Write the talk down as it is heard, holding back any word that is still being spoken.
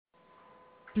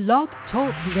Blog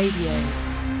Talk Radio.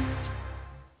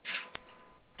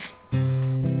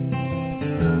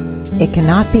 It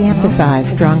cannot be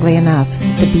emphasized strongly enough,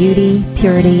 the beauty,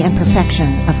 purity, and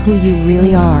perfection of who you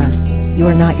really are. You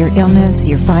are not your illness,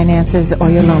 your finances,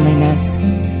 or your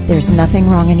loneliness. There's nothing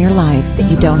wrong in your life that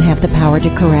you don't have the power to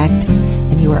correct,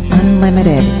 and you are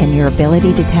unlimited in your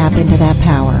ability to tap into that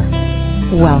power.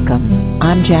 Welcome.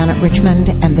 I'm Janet Richmond,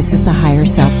 and this is the Higher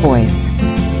Self Voice.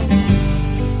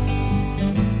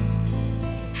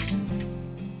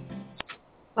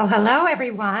 Well, hello,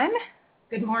 everyone.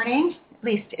 Good morning, at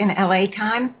least in LA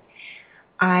time.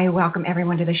 I welcome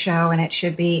everyone to the show, and it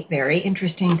should be very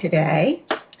interesting today.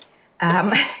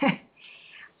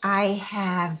 I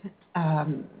have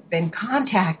been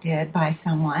contacted by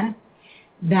someone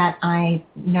that I've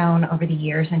known over the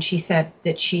years, and she said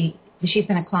that she's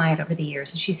been a client over the years,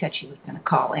 and she said she was going to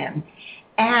call in.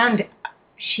 And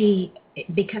she,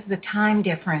 because of the time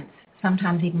difference,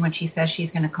 sometimes even when she says she's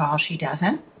going to call, she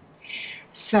doesn't.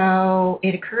 So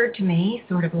it occurred to me,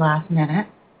 sort of last minute,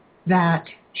 that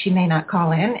she may not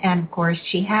call in, and of course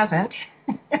she hasn't.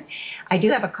 I do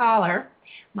have a caller,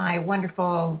 my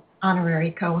wonderful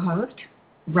honorary co-host,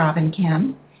 Robin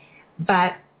Kim,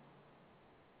 but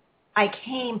I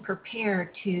came prepared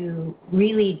to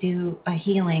really do a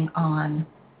healing on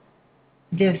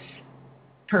this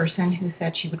person who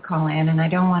said she would call in, and I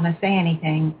don't want to say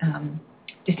anything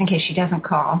just in case she doesn't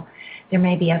call. There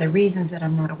may be other reasons that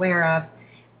I'm not aware of.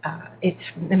 It's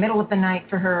the middle of the night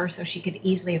for her, so she could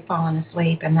easily have fallen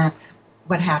asleep, and that's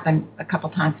what happened a couple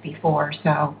times before.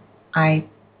 So I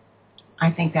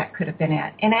think that could have been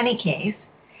it. In any case,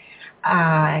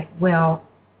 I will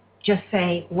just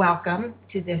say welcome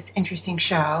to this interesting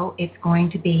show. It's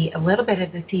going to be a little bit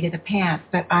of the seat of the pants,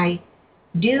 but I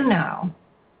do know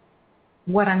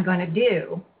what I'm going to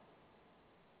do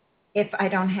if I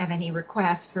don't have any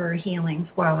requests for healings.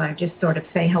 Well, I just sort of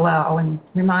say hello and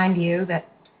remind you that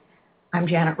I'm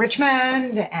Janet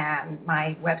Richmond, and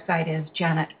my website is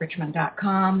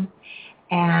janetrichmond.com,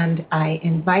 and I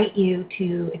invite you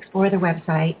to explore the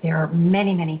website. There are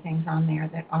many, many things on there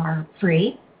that are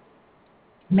free,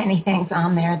 many things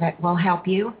on there that will help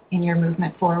you in your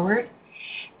movement forward.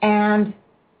 And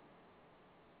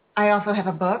I also have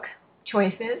a book,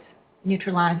 Choices,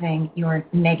 Neutralizing Your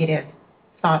Negative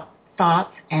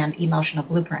Thoughts and Emotional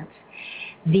Blueprints.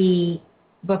 The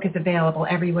book is available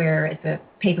everywhere as a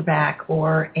paperback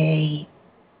or a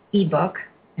ebook.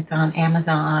 It's on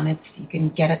Amazon. You can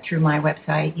get it through my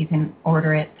website. You can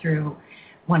order it through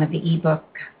one of the ebook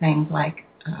things like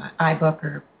iBook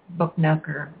or Book Nook,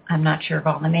 or I'm not sure of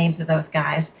all the names of those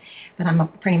guys, but I'm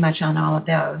pretty much on all of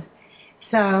those.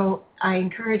 So I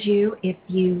encourage you, if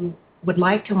you would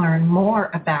like to learn more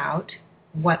about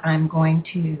what I'm going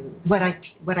to, what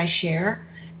I share,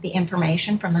 the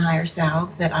information from the higher self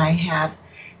that I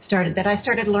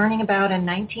started learning about in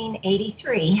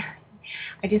 1983.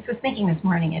 I just was thinking this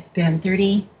morning, it's been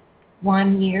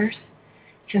 31 years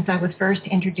since I was first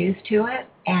introduced to it,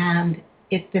 and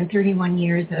it's been 31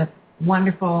 years of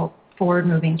wonderful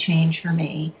forward-moving change for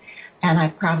me, and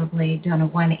I've probably done a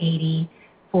 180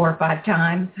 4 or 5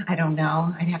 times. I don't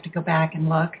know. I'd have to go back and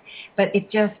look, but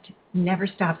it just never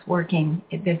stops working.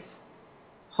 This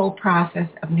whole process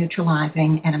of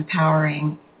neutralizing and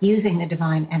empowering, using the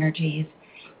divine energies,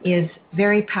 is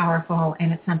very powerful,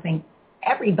 and it's something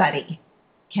everybody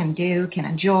can do, can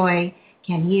enjoy,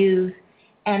 can use,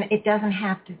 and you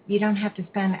don't have to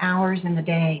spend hours in the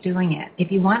day doing it.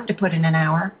 If you want to put in an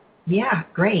hour, yeah,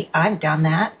 great, I've done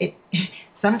that.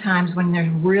 Sometimes when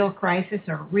there's real crisis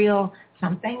or real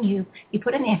something, you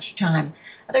put in the extra time.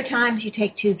 Other times you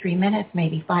take 2-3 minutes,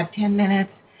 maybe 5-10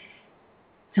 minutes.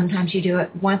 Sometimes you do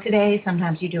it once a day,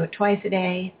 sometimes you do it twice a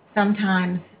day,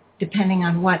 sometimes depending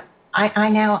on what. I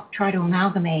now try to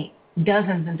amalgamate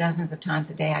dozens and dozens of times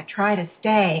a day. I try to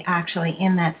stay actually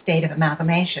in that state of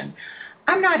amalgamation.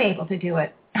 I'm not able to do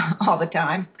it all the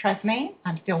time. Trust me,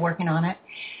 I'm still working on it.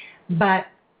 But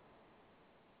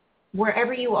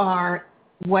wherever you are,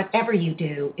 whatever you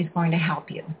do is going to help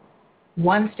you.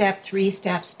 1 step, 3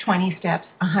 steps, 20 steps,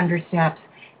 100 steps,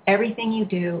 everything you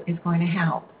do is going to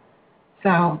help.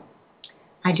 So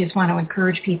I just want to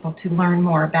encourage people to learn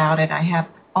more about it. I have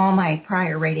all my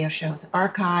prior radio shows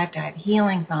archived. I have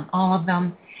healings on all of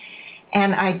them.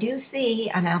 And I do see,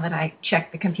 now that I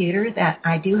checked the computer, that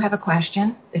I do have a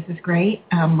question. This is great.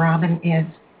 Robin is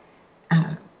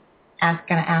going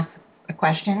to ask a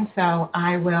question, so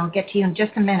I will get to you in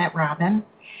just a minute, Robin.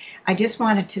 I just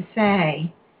wanted to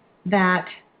say that,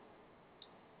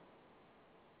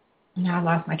 now I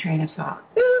lost my train of thought.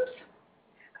 Oops.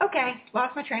 Okay,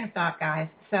 lost my train of thought, guys.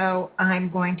 So I'm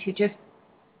going to just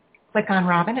click on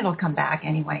Robin, it'll come back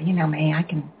anyway. You know me, I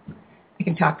can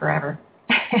talk forever.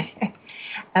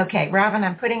 Okay, Robin,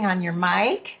 I'm putting on your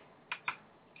mic.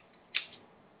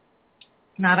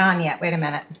 Not on yet. Wait a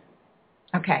minute.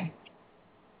 Okay.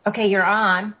 Okay, you're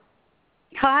on.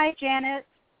 Hi, Janet.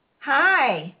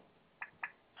 Hi.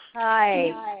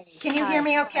 Hi. Can you hear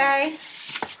me okay?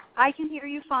 I can hear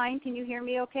you fine. Can you hear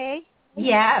me okay?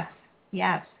 Yes.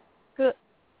 Good.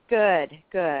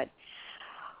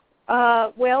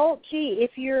 Well, gee,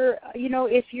 if your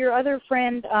other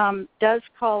friend does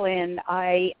call in,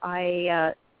 I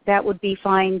that would be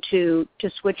fine to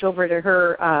switch over to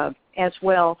her as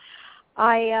well.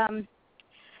 I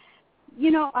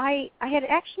had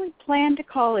actually planned to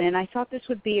call in. I thought this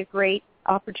would be a great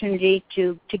opportunity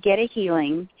to get a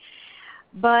healing,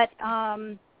 but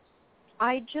I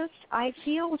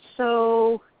feel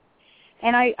so,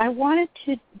 and I wanted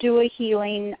to do a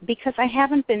healing because I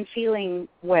haven't been feeling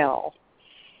well,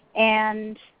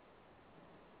 and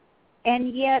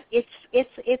yet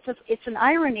it's an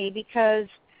irony because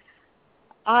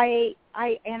I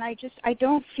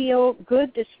don't feel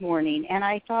good this morning, and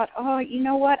I thought, oh, you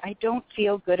know what? I don't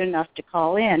feel good enough to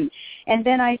call in. And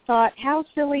then I thought, how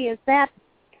silly is that?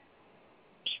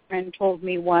 A friend told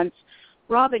me once,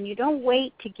 Robin, you don't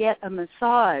wait to get a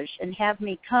massage and have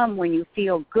me come when you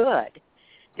feel good.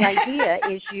 The idea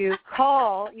is you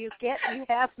call, you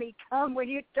have me come when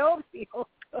you don't feel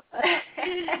good.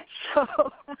 So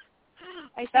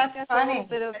I think that's funny. A little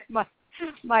bit of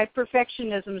my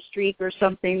perfectionism streak or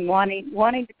something,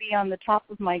 wanting to be on the top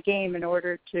of my game in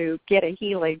order to get a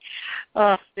healing.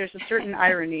 There's a certain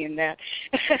irony in that.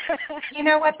 You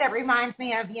know what that reminds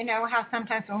me of? You know how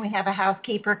sometimes when we have a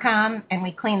housekeeper come and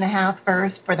we clean the house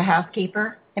first for the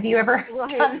housekeeper? Have you ever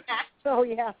done that? Oh,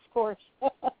 yeah, of course.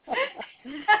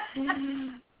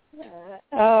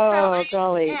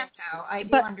 Golly. I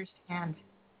do understand.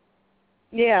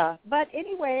 Yeah, but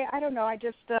anyway, I don't know. I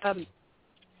just...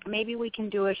 maybe we can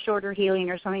do a shorter healing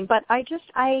or something, but I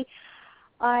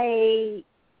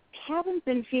haven't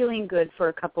been feeling good for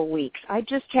a couple weeks. I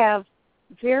just have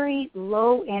very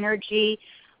low energy,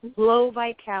 low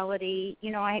vitality.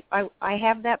 You know, I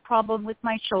have that problem with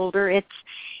my shoulder. It's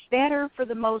better for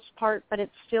the most part, but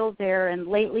it's still there, and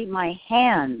lately my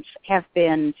hands have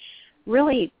been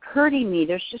really hurting me.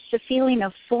 There's just a feeling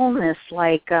of fullness,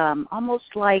 like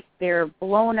almost like they're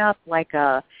blown up like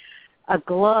a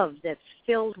glove that's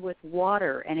filled with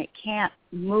water, and it can't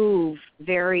move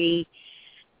very,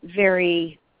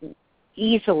 very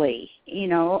easily. You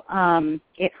know,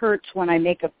 it hurts when I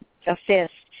make a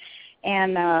fist.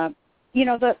 And,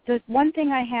 the one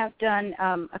thing I have done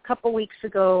a couple weeks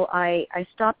ago, I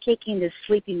stopped taking this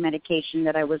sleeping medication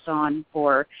that I was on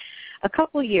for a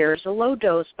couple years, a low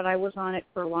dose, but I was on it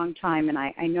for a long time, and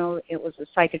I know it was a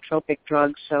psychotropic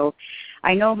drug, so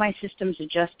I know my system's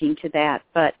adjusting to that,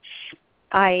 but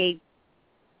I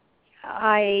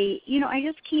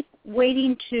just keep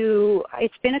waiting to,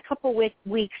 it's been a couple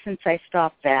weeks since I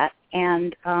stopped that,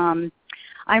 and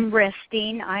I'm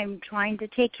resting. I'm trying to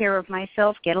take care of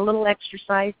myself, get a little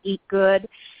exercise, eat good,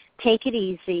 take it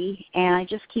easy, and I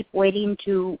just keep waiting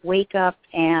to wake up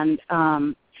and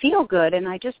feel good, and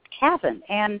I just haven't.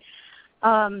 And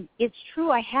it's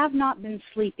true, I have not been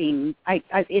sleeping.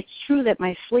 It's true that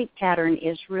my sleep pattern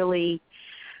is really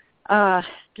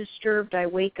disturbed. I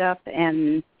wake up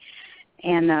and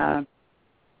I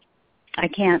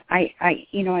can't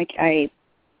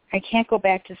go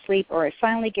back to sleep, or I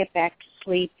finally get back to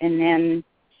sleep, and then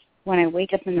when I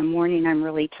wake up in the morning, I'm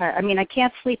really tired. I mean, I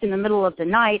can't sleep in the middle of the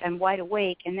night. I'm wide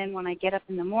awake, and then when I get up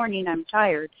in the morning, I'm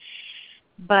tired.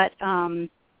 But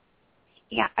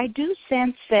yeah, I do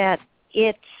sense that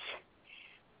it's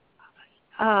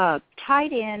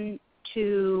tied in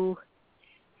to,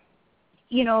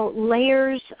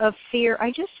 layers of fear.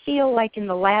 I just feel like in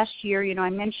the last year, I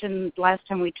mentioned last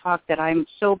time we talked that I'm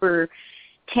sober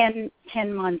 10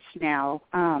 months now,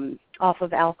 off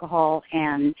of alcohol,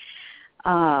 and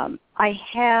I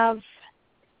have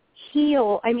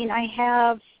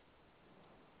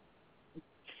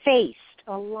faced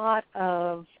a lot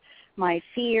of my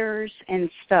fears and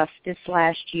stuff this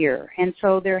last year. And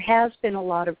so there has been a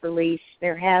lot of release.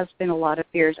 There has been a lot of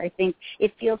fears. I think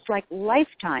it feels like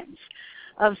lifetimes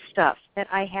of stuff that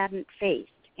I hadn't faced.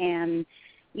 And,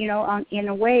 in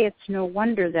a way, it's no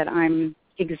wonder that I'm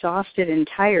exhausted and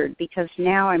tired, because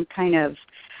now I'm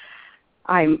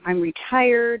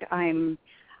retired, I'm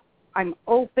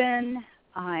open,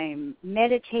 I'm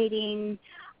meditating,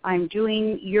 I'm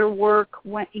doing your work,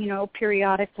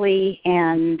 periodically,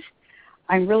 and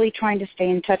I'm really trying to stay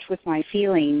in touch with my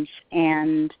feelings.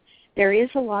 And there is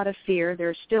a lot of fear.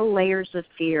 There's still layers of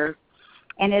fear.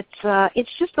 And it's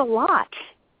just a lot.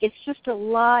 It's just a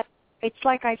lot. It's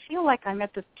like I feel like I'm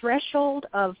at the threshold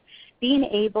of being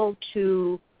able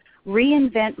to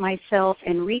reinvent myself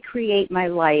and recreate my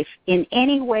life in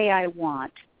any way I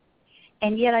want.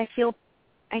 And yet I feel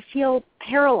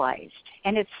paralyzed,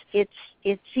 and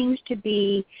it seems to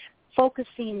be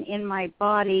focusing in my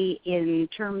body in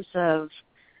terms of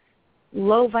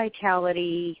low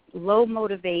vitality, low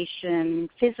motivation,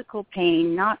 physical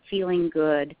pain, not feeling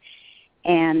good.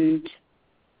 And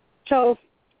so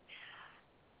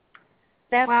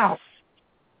that's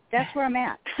where I'm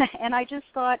at. And I just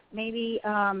thought maybe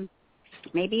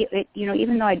it,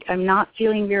 even though I'm not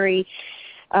feeling very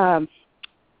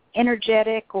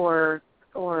energetic or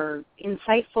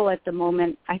insightful at the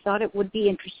moment, I thought it would be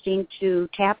interesting to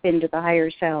tap into the higher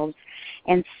selves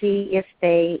and see if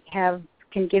they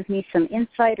can give me some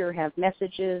insight or have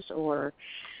messages or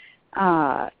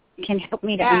can help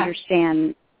me to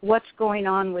understand what's going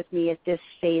on with me at this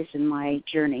phase in my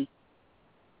journey.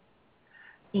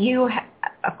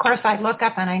 Of course, I look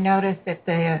up and I notice that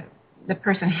the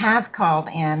person has called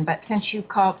in, but since you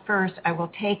called first, I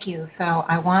will take you. So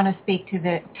I want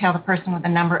to tell the person with the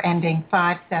number ending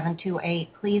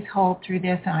 5728. Please hold through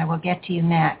this, and I will get to you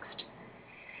next.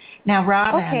 Now,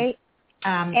 Robin. Okay.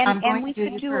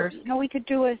 We could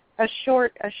do a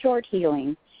short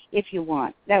healing if you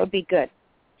want. That would be good.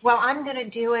 Well, I'm going to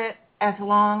do it as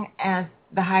long as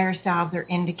the higher selves are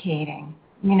indicating.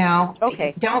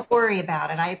 Okay. Don't worry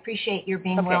about it. I appreciate your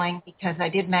being willing, because I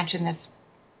did mention this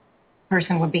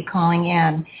person would be calling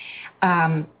in.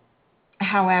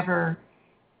 However,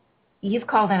 you've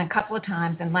called in a couple of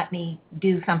times and let me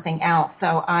do something else.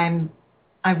 So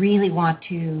I really want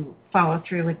to follow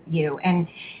through with you. And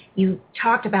you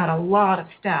talked about a lot of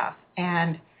stuff,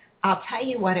 and I'll tell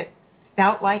you what it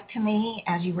felt like to me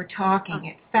as you were talking.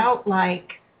 It felt like,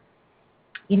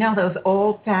 those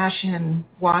old-fashioned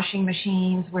washing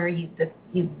machines where you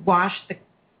wash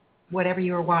whatever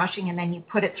you were washing, and then you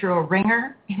put it through a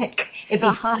wringer, and it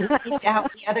leaked out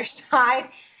the other side.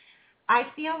 I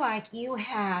feel like you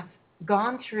have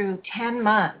gone through 10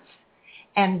 months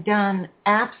and done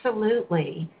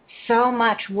absolutely so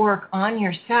much work on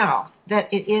yourself that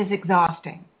it is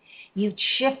exhausting. You've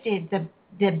shifted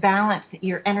the balance,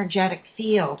 your energetic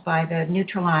field, by the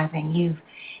neutralizing.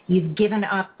 You've given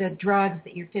up the drugs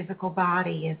that your physical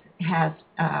body has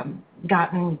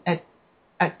gotten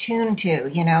attuned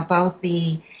to, both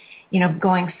the,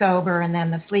 going sober and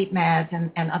then the sleep meds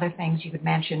and other things you had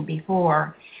mentioned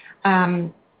before.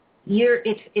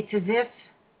 It's as if,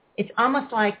 it's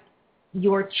almost like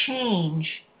your change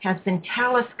has been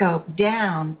telescoped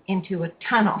down into a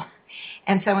tunnel.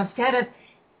 And so instead of,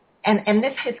 and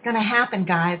this is going to happen,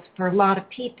 guys, for a lot of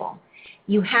people.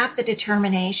 You have the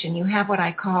determination. You have what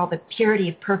I call the purity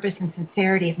of purpose and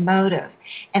sincerity of motive.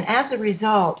 And as a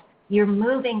result, you're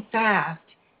moving fast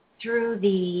through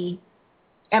the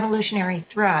evolutionary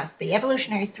thrust. The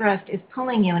evolutionary thrust is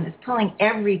pulling you, and it's pulling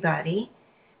everybody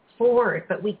forward,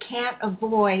 but we can't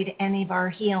avoid any of our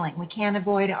healing. We can't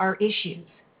avoid our issues.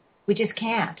 We just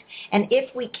can't. And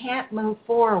if we can't move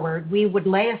forward, we would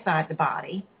lay aside the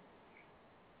body,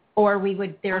 or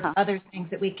there are other things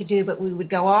that we could do, but we would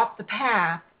go off the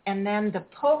path, and then the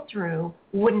pull-through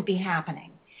wouldn't be happening.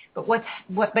 But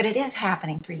it is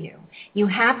happening for you. You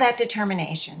have that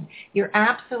determination. You're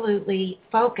absolutely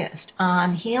focused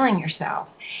on healing yourself.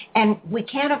 And we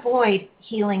can't avoid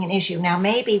healing an issue. Now,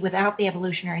 maybe without the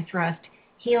evolutionary thrust,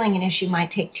 healing an issue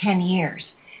might take 10 years.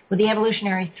 With the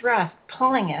evolutionary thrust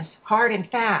pulling us hard and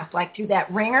fast, like through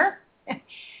that wringer,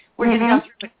 we're going to go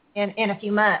through it in a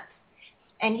few months.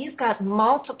 And you've got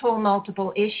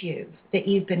multiple issues that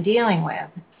you've been dealing with.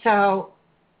 So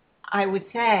I would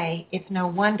say it's no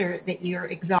wonder that you're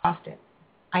exhausted.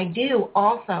 I do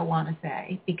also want to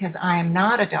say, because I am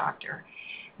not a doctor,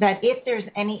 that if there's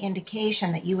any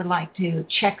indication that you would like to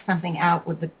check something out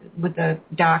with the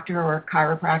doctor or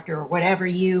chiropractor or whatever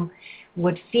you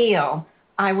would feel,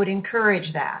 I would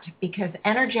encourage that, because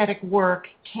energetic work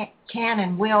can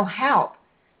and will help.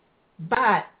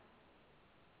 But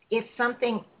if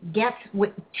something gets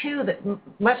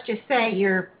let's just say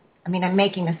I'm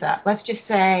making this up. Let's just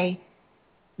say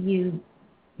you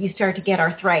start to get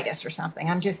arthritis or something.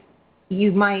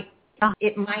 It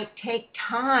might take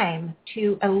time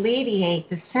to alleviate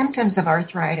the symptoms of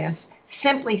arthritis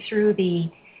simply through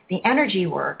the energy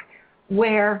work,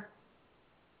 where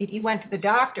if you went to the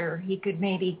doctor, he could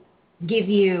maybe give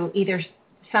you either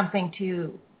something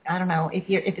to, I don't know, if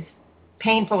it's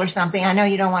painful or something. I know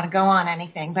you don't want to go on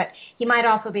anything, but he might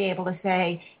also be able to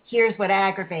say, here's what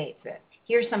aggravates it.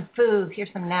 Here's some foods, here's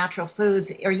some natural foods,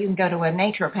 or you can go to a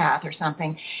naturopath or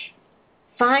something.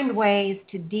 find ways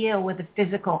to deal with the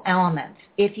physical elements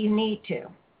if you need to,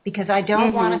 because I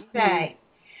don't want to say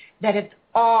that it's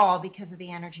all because of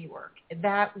the energy work.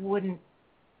 That wouldn't,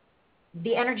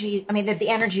 the energy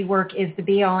work is the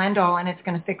be all end all, and it's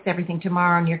going to fix everything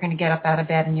tomorrow, and you're going to get up out of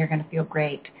bed and you're going to feel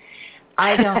great.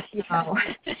 I don't know.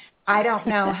 I don't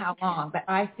know how long, but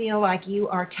I feel like you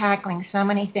are tackling so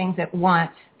many things at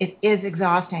once. It is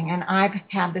exhausting, and I've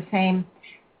had the same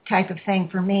type of thing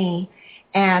for me,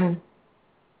 and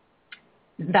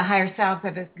the higher selves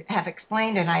have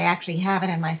explained it. I actually have it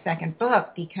in my second book,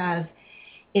 because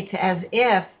it's as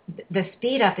if the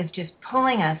speed up is just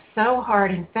pulling us so hard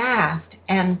and fast,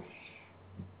 and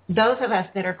those of us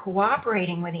that are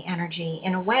cooperating with the energy,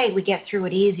 in a way, we get through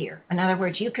it easier. In other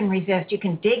words, you can resist. You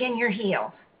can dig in your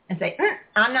heels and say,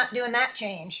 I'm not doing that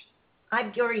change.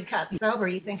 I've already cut sober.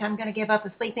 You think I'm going to give up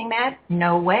a sleeping med?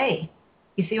 No way.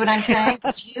 You see what I'm saying?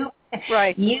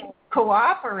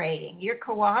 You're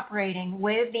cooperating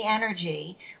with the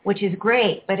energy, which is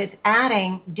great, but it's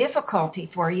adding difficulty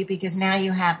for you because now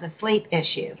you have the sleep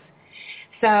issues.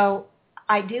 So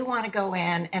I do want to go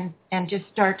in and just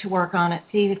start to work on it,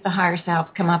 see if the higher selves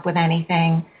come up with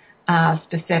anything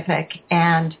specific,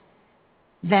 and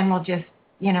then we'll just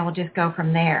go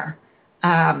from there.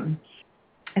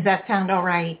 Does that sound all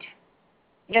right?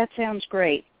 That sounds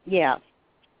great. Yeah.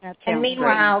 That sounds and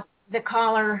meanwhile, great. The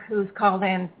caller who's called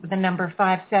in with the number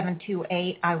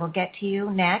 5728, I will get to you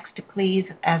next. Please,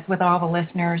 as with all the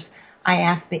listeners, I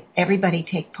ask that everybody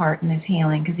take part in this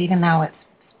healing, because even though it's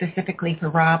specifically for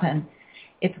Robin,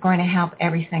 it's going to help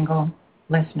every single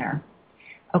listener.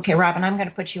 Okay, Robin, I'm going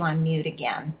to put you on mute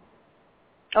again.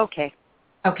 Okay.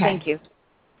 Thank you.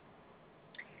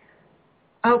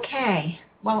 Okay.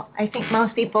 Well, I think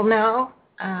most people know.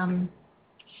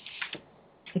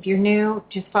 If you're new,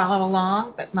 just follow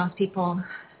along. But most people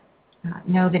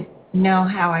know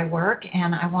how I work,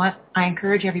 and I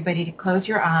encourage everybody to close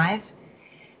your eyes,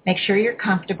 make sure you're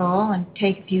comfortable, and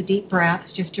take a few deep breaths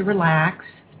just to relax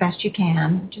as best you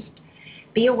can. Just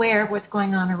be aware of what's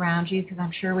going on around you, because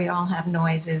I'm sure we all have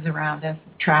noises around us,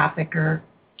 traffic or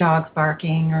dogs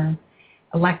barking or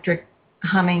electric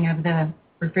humming of the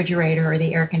refrigerator or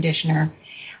the air conditioner.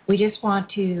 We just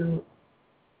want to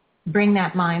bring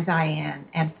that mind's eye in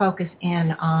and focus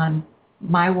in on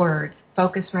my words.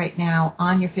 Focus right now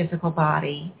on your physical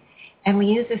body. And we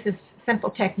use this as a simple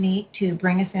technique to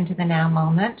bring us into the now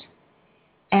moment.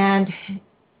 And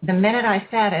the minute I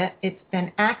said it, it's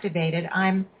been activated.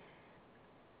 I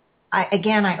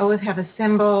always have a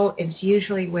symbol. It's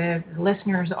usually with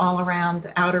listeners all around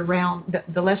the outer realm.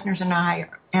 The listeners and I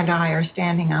are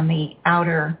standing on the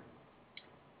outer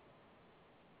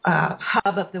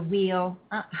hub of the wheel.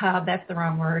 Not hub, that's the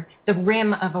wrong word. The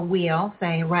rim of a wheel,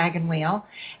 say a wagon wheel.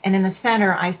 And in the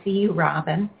center, I see you,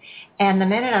 Robin. And the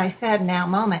minute I said now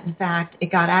moment, in fact,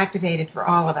 it got activated for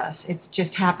all of us. It's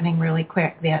just happening really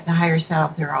quick. The higher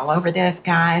selves are all over this,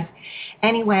 guys.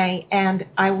 Anyway, and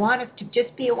I want us to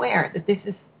just be aware that this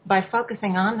is, by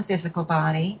focusing on the physical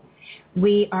body,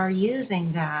 we are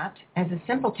using that as a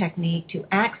simple technique to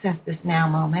access this now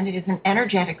moment. It is an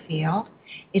energetic field.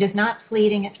 It is not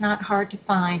fleeting. It's not hard to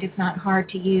find. It's not hard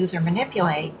to use or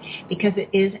manipulate, because it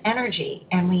is energy.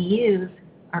 And we use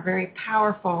our very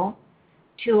powerful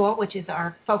tool, which is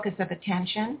our focus of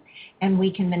attention, and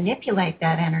we can manipulate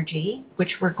that energy,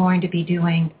 which we're going to be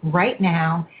doing right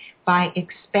now by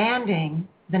expanding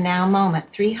the now moment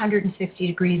 360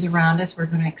 degrees around us. We're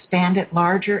going to expand it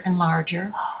larger and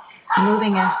larger,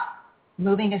 moving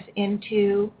us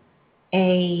into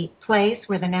a place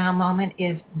where the now moment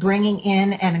is bringing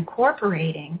in and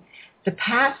incorporating the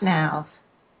past nows,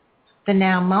 the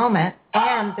now moment,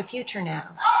 and the future now.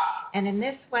 And in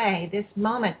this way, this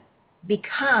moment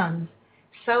becomes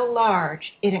so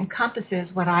large, it encompasses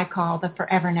what I call the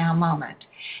forever now moment.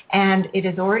 And it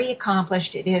is already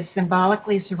accomplished. It is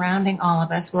symbolically surrounding all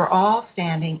of us. We're all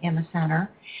standing in the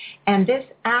center. And this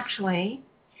actually,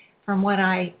 from what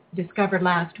I discovered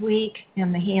last week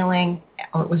in the healing,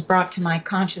 or it was brought to my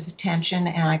conscious attention,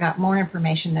 and I got more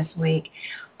information this week,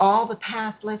 all the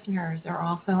past listeners are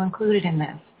also included in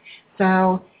this.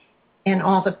 So, and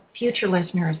all the future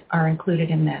listeners are included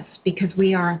in this, because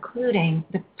we are including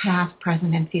the past,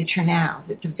 present, and future now.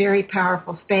 It's a very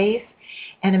powerful space,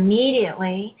 and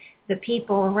immediately the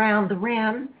people around the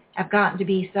rim have gotten to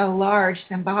be so large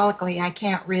symbolically, I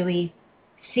can't really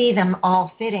see them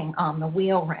all fitting on the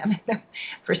wheel rim.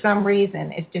 For some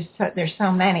reason, it's just there's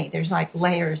so many. There's like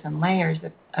layers and layers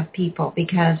of people,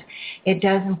 because it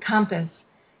does encompass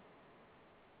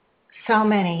so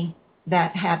many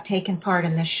that have taken part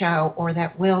in the show or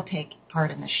that will take part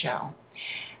in the show.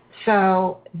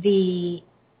 So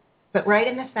but right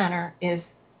in the center is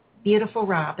beautiful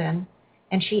Robin,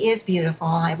 and she is beautiful.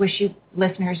 I wish you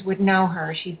listeners would know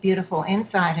her. She's beautiful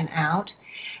inside and out.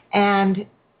 And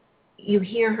you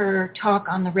hear her talk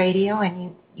on the radio,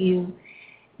 and you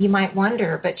might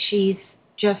wonder, but she's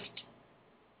a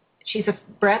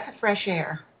breath of fresh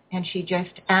air, and she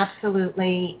just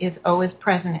absolutely is always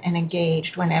present and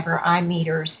engaged whenever I meet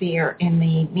her or see her in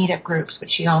the meetup groups, which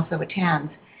she also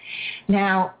attends.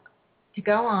 Now, to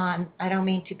go on, I don't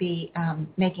mean to be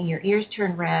making your ears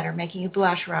turn red or making you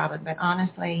blush, Robin, but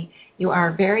honestly, you are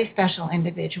a very special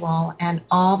individual, and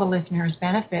all the listeners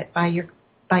benefit by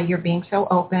your being so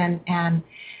open and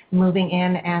moving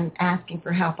in and asking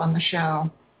for help on the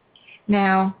show.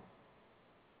 Now,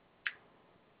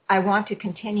 I want to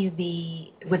continue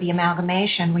with the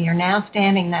amalgamation. We are now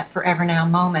standing that forever now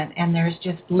moment, and there's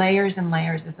just layers and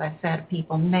layers, as I've said, of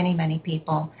people, many, many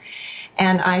people.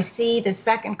 And I see the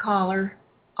second caller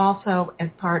also as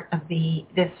part of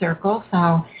this circle.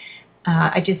 So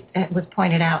it was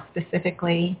pointed out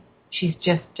specifically. She's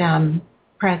just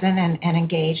present and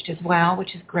engaged as well,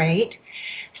 which is great.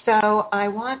 So I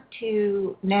want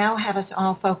to now have us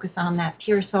all focus on that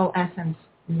pure soul essence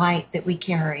light that we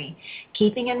carry,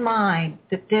 keeping in mind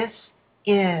that this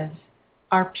is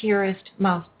our purest,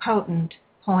 most potent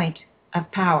point of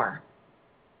power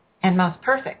and most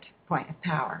perfect point of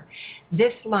power.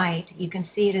 This light, you can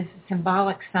see it as a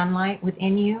symbolic sunlight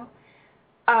within you.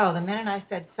 Oh, the minute I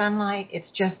said sunlight, it's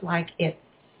just like it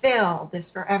filled this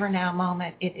forever now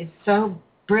moment. It is so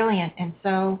brilliant and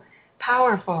so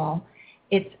powerful.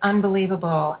 It's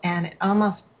unbelievable, and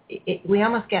we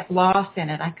almost get lost in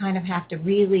it. I kind of have to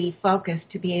really focus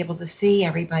to be able to see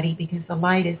everybody because the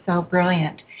light is so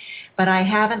brilliant. But I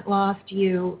haven't lost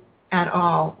you at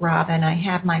all, Robin. I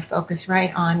have my focus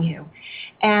right on you.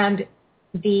 And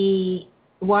because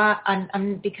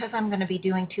I'm going to be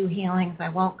doing 2 healings, I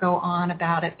won't go on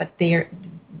about it, but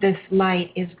this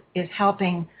light is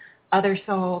helping other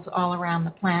souls all around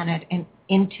the planet and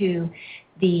into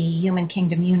the human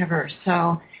kingdom universe.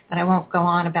 So but I won't go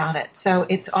on about it. So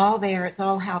it's all there. It's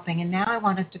all helping. And now I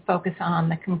want us to focus on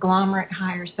the conglomerate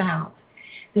higher self.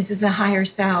 This is a higher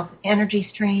self energy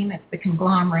stream. It's the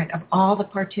conglomerate of all the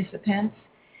participants.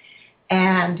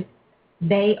 And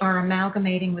they are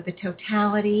amalgamating with the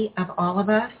totality of all of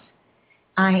us.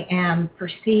 I am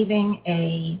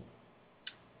perceiving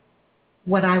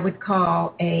what I would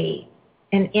call an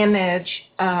image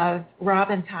of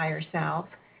Robin's higher self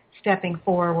stepping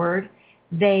forward.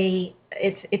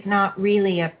 It's not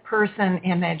really a person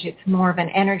image. It's more of an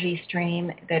energy stream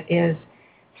that is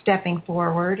stepping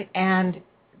forward, and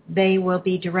they will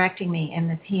be directing me in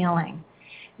this healing.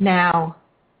 Now,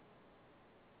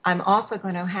 I'm also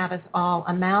going to have us all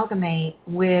amalgamate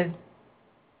with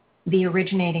the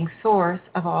originating source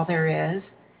of all there is.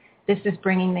 This is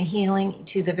bringing the healing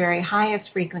to the very highest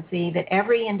frequency that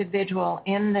every individual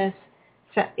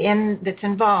that's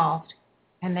involved,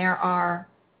 and there are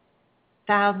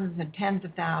thousands and tens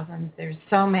of thousands, there's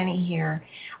so many here,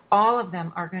 all of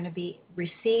them are going to be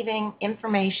receiving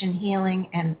information, healing,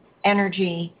 and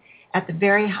energy at the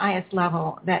very highest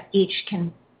level that each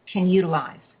can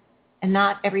utilize. And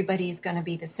not everybody is going to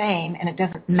be the same, and it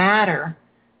doesn't matter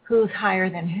who's higher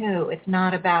than who. It's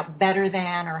not about better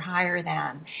than or higher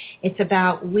than. It's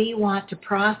about we want to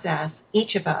process,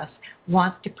 each of us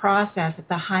wants to process at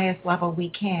the highest level we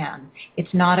can.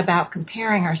 It's not about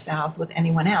comparing ourselves with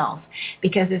anyone else,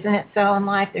 because isn't it so in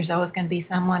life? There's always going to be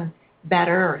someone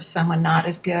better or someone not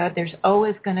as good. There's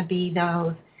always going to be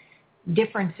those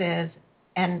differences,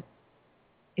 and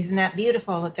isn't that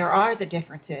beautiful that there are the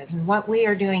differences? And what we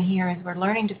are doing here is we're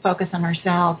learning to focus on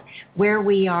ourselves, where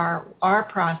we are, our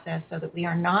process, so that we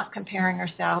are not comparing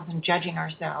ourselves and judging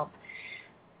ourselves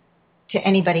to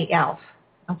anybody else,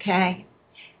 okay,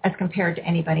 as compared to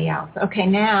anybody else. Okay,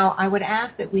 now I would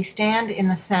ask that we stand in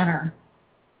the center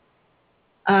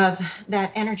of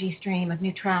that energy stream of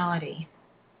neutrality.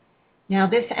 Now,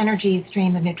 this energy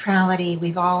stream of neutrality,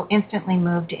 we've all instantly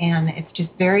moved in. It's just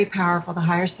very powerful. The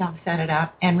higher self set it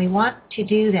up. And we want to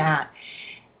do that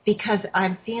because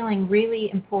I'm feeling really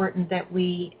important that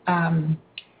we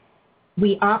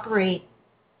operate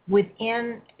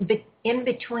in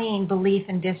between belief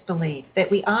and disbelief, that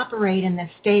we operate in this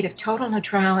state of total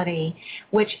neutrality,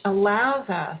 which allows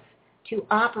us to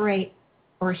operate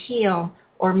or heal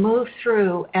or move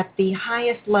through at the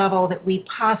highest level that we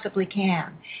possibly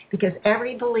can, because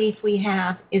every belief we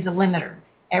have is a limiter.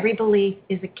 Every belief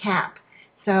is a cap.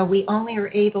 So we only are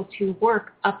able to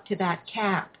work up to that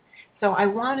cap. So I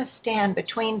want to stand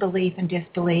between belief and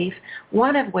disbelief,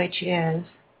 one of which is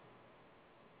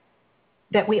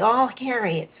that we all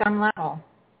carry at some level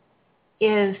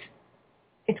is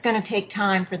it's going to take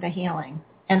time for the healing.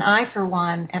 And I, for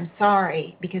one, am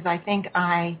sorry because I think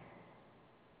I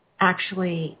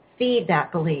actually feed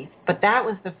that belief. But that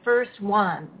was the first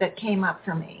one that came up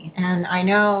for me. And I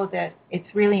know that it's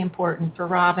really important for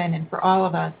Robin and for all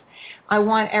of us. I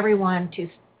want everyone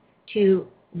to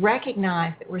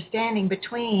recognize that we're standing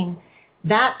between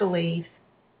that belief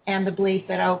and the belief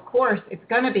that, oh, of course, it's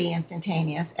going to be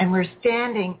instantaneous. And we're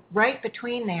standing right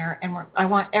between there. And I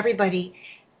want everybody,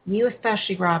 you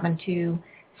especially, Robin, to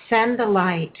send the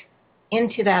light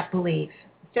into that belief.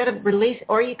 Instead of release,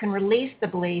 or you can release the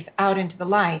belief out into the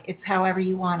light. It's however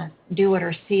you want to do it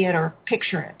or see it or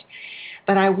picture it.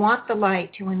 But I want the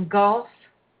light to engulf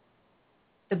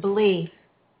the belief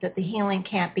that the healing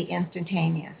can't be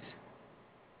instantaneous.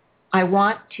 I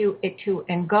want it to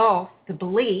engulf the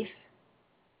belief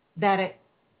that it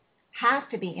has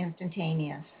to be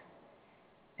instantaneous.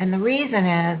 And the reason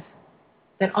is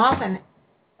that often,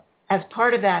 as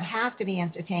part of that has to be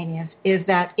instantaneous, is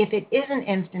that if it isn't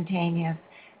instantaneous,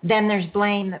 then there's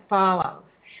blame that follows.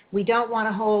 We don't want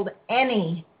to hold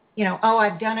any, oh,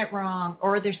 I've done it wrong,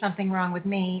 or there's something wrong with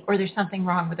me, or there's something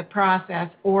wrong with the process,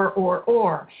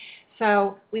 or.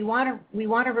 So we want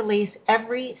to release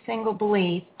every single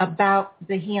belief about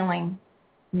the healing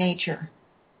nature.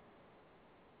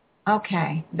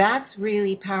 Okay, that's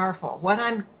really powerful.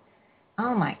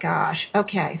 Oh my gosh.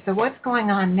 Okay, so what's going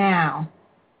on now?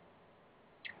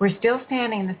 We're still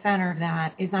standing in the center of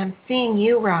that, is I'm seeing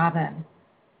you, Robin.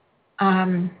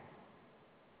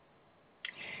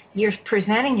 You're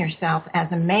presenting yourself as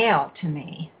a male to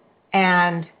me,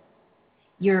 and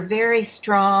you're very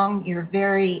strong, you're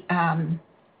very,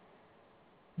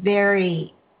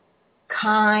 very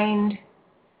kind,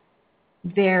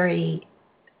 very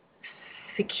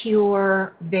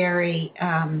secure, very,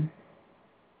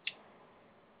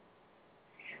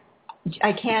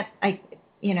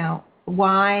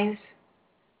 wise,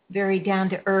 very down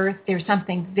to earth. There's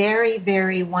something very,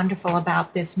 very wonderful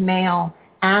about this male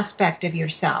aspect of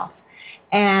yourself.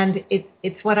 And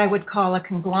it's what I would call a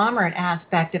conglomerate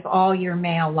aspect of all your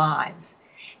male lives.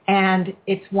 And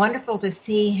it's wonderful to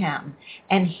see him.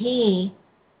 And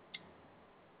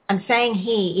I'm saying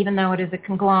he, even though it is a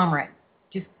conglomerate.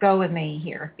 Just go with me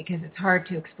here because it's hard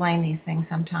to explain these things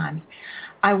sometimes.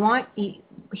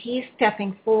 He's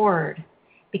stepping forward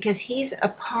because he's a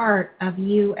part of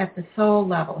you at the soul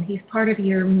level. He's part of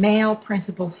your male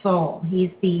principal soul. He's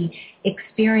the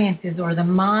experiences or the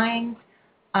minds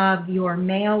of your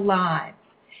male lives.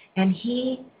 And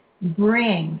he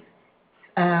brings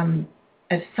a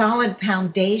solid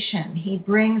foundation. He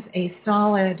brings a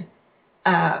solid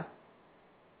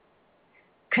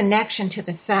connection to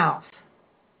the self.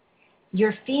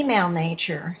 Your female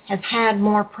nature has had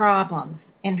more problems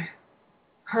in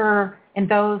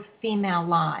those female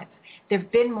lives. There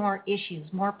have been more issues,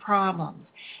 more problems.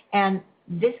 And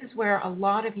this is where a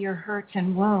lot of your hurts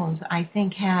and wounds, I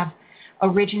think, have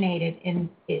originated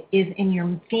is in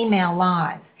your female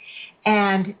lives.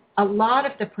 And a lot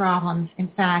of the problems, in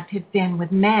fact, have been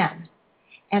with men.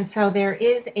 And so there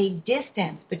is a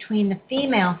distance between the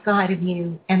female side of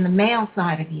you and the male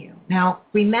side of you. Now,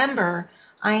 remember,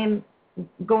 I am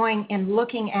going and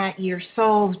looking at your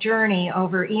soul's journey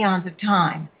over eons of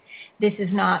time. This is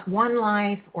not one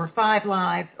life or 5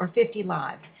 lives or 50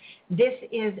 lives. This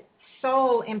is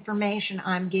soul information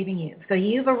I'm giving you. So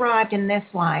you've arrived in this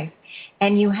life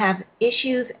and you have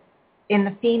issues in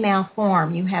the female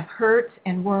form. You have hurts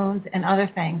and wounds and other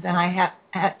things, and I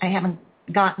haven't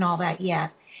gotten all that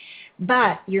yet.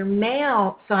 But your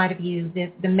male side of you,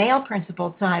 the male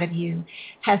principled side of you,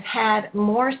 has had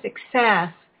more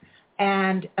success,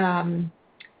 and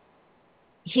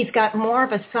he's got more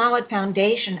of a solid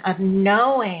foundation of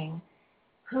knowing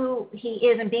who he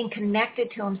is and being connected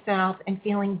to himself and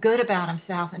feeling good about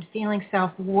himself and feeling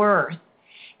self-worth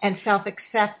and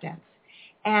self-acceptance.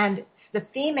 And the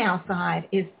female side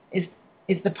is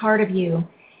the part of you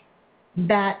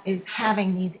that is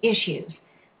having these issues.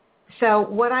 So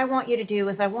what I want you to do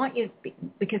is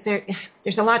because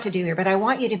there's a lot to do here, but I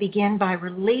want you to begin by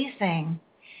releasing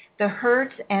the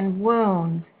hurts and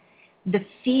wounds, the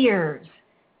fears,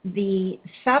 the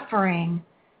suffering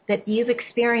that you've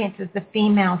experienced as the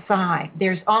female side.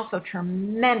 There's also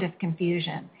tremendous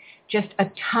confusion, just a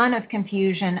ton of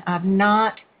confusion of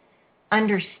not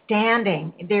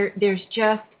understanding. There's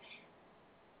just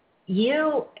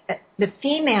you, the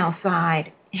female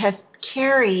side, has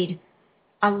carried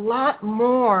a lot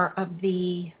more of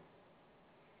the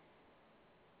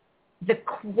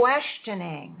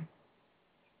questioning,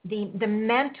 the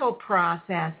mental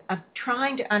process of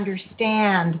trying to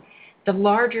understand the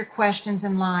larger questions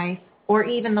in life, or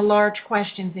even the large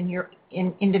questions in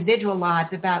in individual lives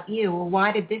about you. Well,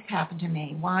 why did this happen to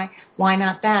me? Why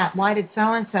not that? Why did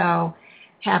so-and-so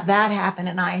have that happen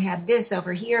and I had this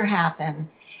over here happen?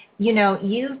 You know,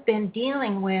 you've been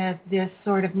dealing with this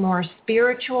sort of more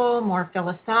spiritual, more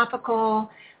philosophical,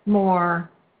 more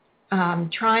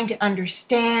trying to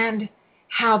understand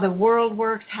how the world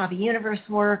works, how the universe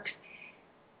works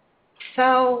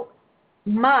so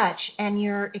much, and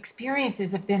your experiences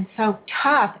have been so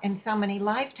tough in so many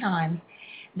lifetimes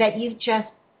that you've just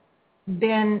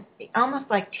been almost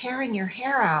like tearing your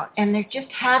hair out, and there just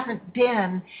hasn't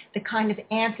been the kind of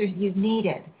answers you've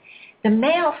needed. The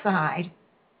male side,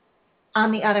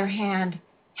 on the other hand,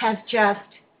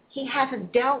 he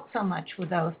hasn't dealt so much with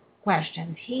those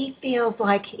questions. He feels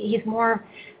like he's more,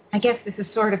 I guess this is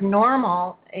sort of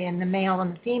normal in the male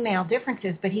and the female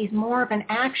differences, but he's more of an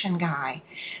action guy.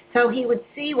 So he would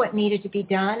see what needed to be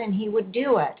done and he would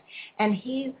do it. And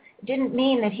he didn't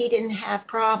mean that he didn't have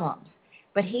problems,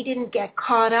 but he didn't get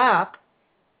caught up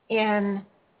in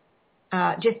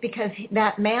just because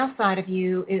that male side of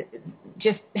you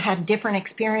just had different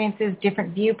experiences,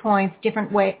 different viewpoints,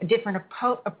 different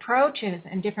approaches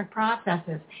and different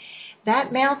processes.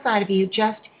 That male side of you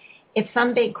just, if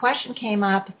some big question came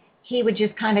up, he would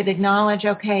just kind of acknowledge,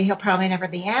 okay, he'll probably never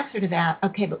be the answer to that.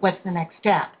 Okay, but what's the next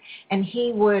step? And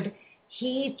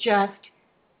he just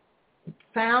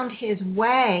found his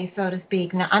way, so to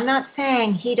speak. Now, I'm not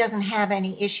saying he doesn't have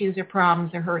any issues or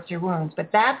problems or hurts or wounds, but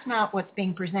that's not what's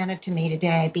being presented to me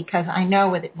today, because I know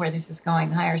where this is going.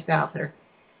 The higher selves are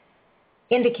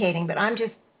indicating, but I'm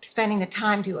just spending the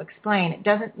time to explain. It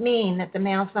doesn't mean that the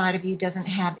male side of you doesn't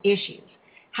have issues.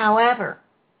 However,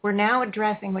 we're now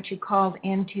addressing what you called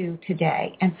into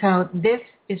today, and so this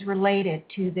is related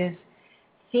to this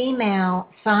female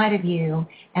side of you,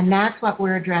 and that's what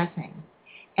we're addressing.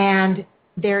 And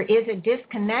there is a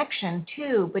disconnection,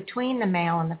 too, between the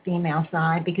male and the female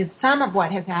side, because some of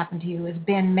what has happened to you has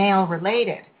been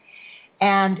male-related.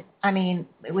 And, I mean,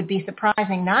 it would be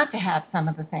surprising not to have some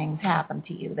of the things happen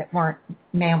to you that weren't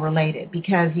male-related,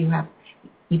 because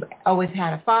you've always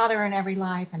had a father in every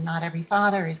life, and not every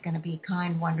father is going to be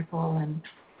kind, wonderful, and,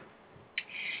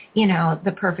 you know,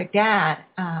 the perfect dad.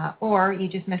 Or you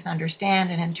just misunderstand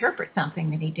and interpret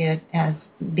something that he did as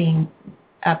being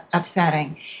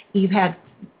upsetting. You've had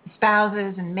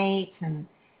spouses and mates and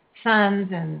sons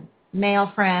and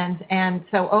male friends, and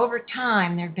so over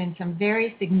time there have been some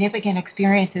very significant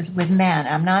experiences with men.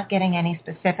 I'm not getting any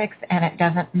specifics, and it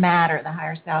doesn't matter. The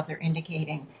higher selves are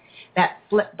indicating that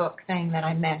flip book thing that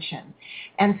I mentioned.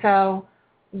 And so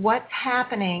what's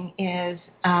happening is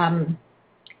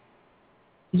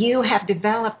you have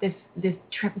developed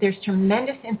there's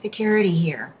tremendous insecurity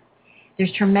here.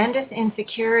 There's tremendous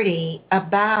insecurity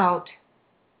about,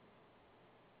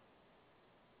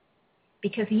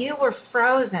 because you were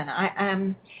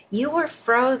frozen. You were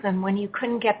frozen when you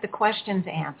couldn't get the questions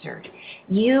answered.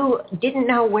 You didn't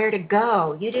know where to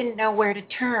go. You didn't know where to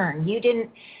turn. You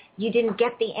didn't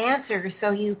get the answer, so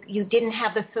you didn't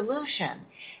have the solution.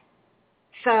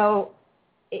 So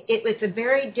it was a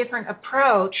very different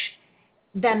approach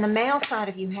than the male side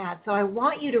of you had. So I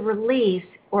want you to release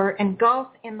or engulf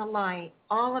in the light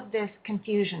all of this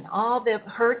confusion, all the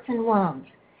hurts and wounds.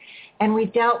 And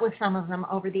we've dealt with some of them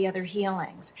over the other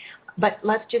healings. But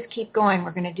let's just keep going.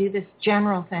 We're going to do this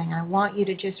general thing. I want you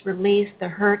to just release the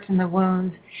hurts and the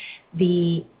wounds,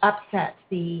 the upsets,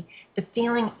 the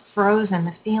feeling frozen,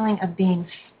 the feeling of being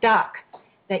stuck,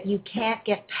 that you can't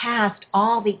get past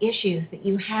all the issues that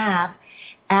you have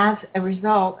as a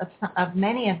result of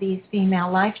many of these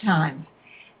female lifetimes.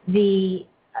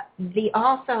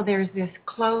 Also, there's this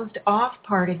closed off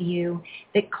part of you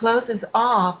that closes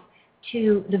off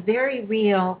to the very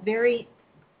real, very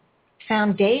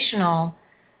foundational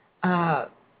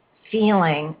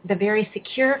feeling, the very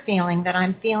secure feeling that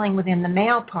I'm feeling within the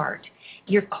male part.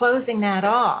 You're closing that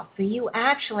off. So you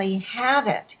actually have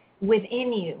it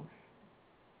within you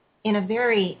in a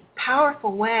very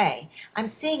powerful way.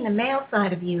 I'm seeing the male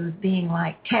side of you as being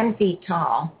like 10 feet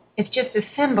tall. It's just a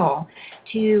symbol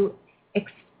to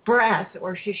express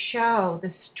or to show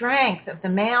the strength of the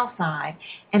male side.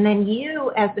 And then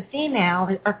you, as the female,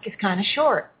 are just kind of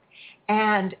short.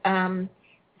 And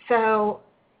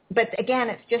but again,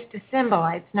 it's just a symbol.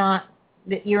 It's not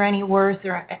that you're any worse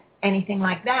or anything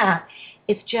like that.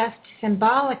 It's just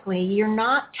symbolically, you're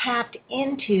not tapped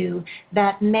into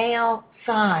that male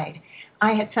side.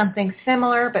 I had something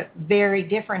similar, but very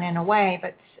different in a way,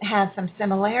 but has some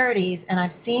similarities, and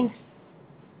I've seen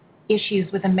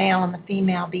issues with the male and the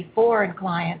female before in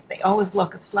clients. They always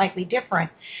look slightly different.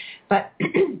 But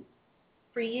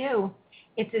for you,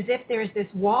 it's as if there's this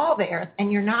wall there,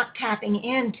 and you're not tapping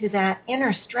into that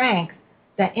inner strength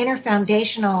that inner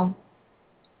foundational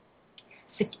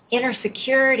inner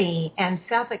security and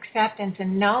self-acceptance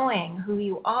and knowing who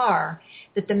you are,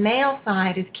 that the male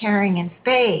side is carrying in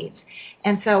spades.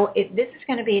 And so this is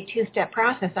going to be a two-step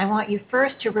process. I want you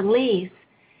first to release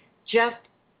just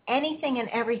anything and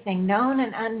everything, known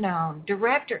and unknown,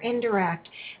 direct or indirect,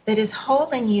 that is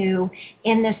holding you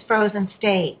in this frozen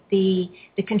state. The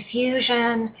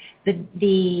confusion,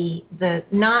 the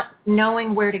not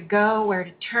knowing where to go, where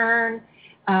to turn,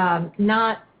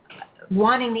 not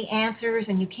wanting the answers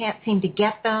and you can't seem to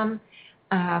get them,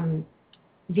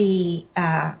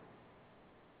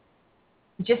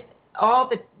 just all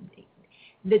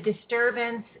the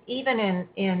disturbance, even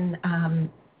in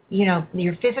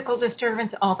your physical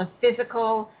disturbance, all the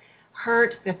physical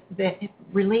hurt, the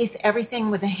release everything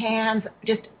with the hands.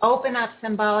 Just open up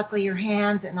symbolically your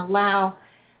hands and allow,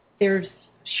 there's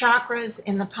chakras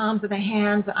in the palms of the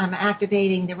hands. I'm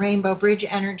activating the rainbow bridge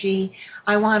energy.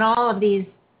 I want all of these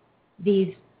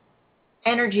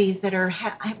energies that are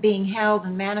being held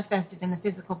and manifested in the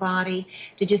physical body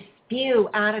to just spew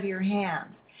out of your hands,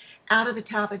 out of the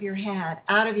top of your head,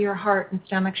 out of your heart and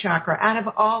stomach chakra, out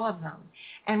of all of them.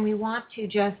 And we want to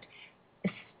just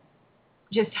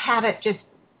have it, just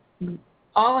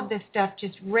all of this stuff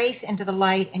just race into the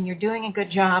light, and you're doing a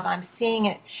good job. I'm seeing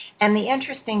it. And the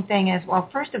interesting thing is, well,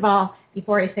 first of all,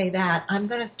 before I say that, I'm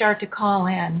going to start to call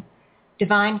in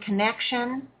divine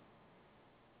connection,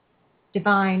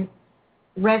 divine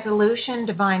resolution,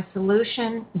 divine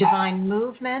solution, divine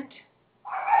movement,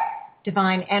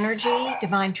 divine energy,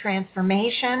 divine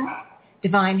transformation,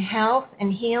 divine health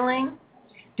and healing,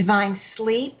 divine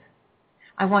sleep.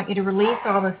 I want you to release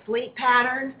all the sleep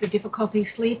patterns, the difficulty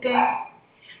sleeping.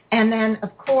 And then,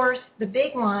 of course, the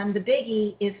big one, the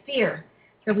biggie, is fear.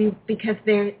 When we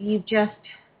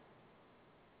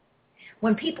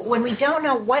don't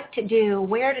know what to do,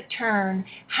 where to turn,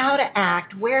 how to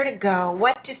act, where to go,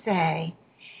 what to say,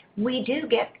 we do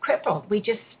get crippled. We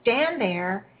just stand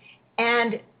there,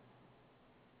 and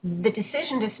the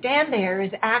decision to stand there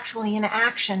is actually an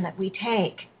action that we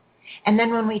take. And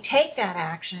then when we take that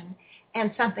action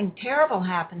and something terrible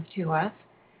happens to us,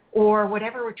 or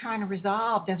whatever we're trying to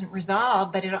resolve doesn't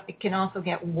resolve, but it can also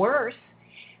get worse,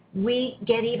 we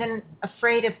get even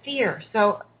afraid of fear.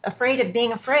 So afraid of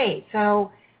being afraid.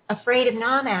 So afraid of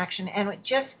non-action. And it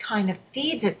just kind of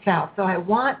feeds itself. So I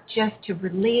want just to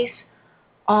release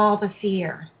all the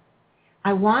fear.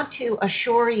 I want to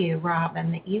assure you,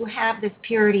 Robin, that you have this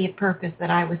purity of purpose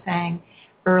that I was saying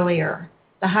earlier.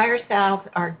 The higher selves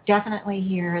are definitely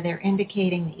here. They're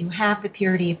indicating that you have the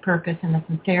purity of purpose and the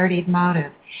sincerity of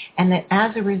motive, and that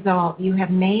as a result, you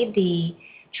have made the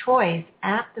choice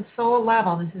at the soul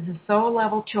level, this is a soul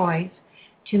level choice,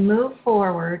 to move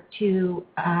forward, to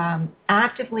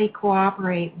actively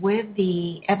cooperate with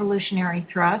the evolutionary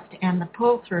thrust and the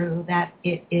pull-through that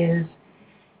it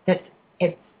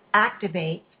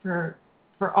activates for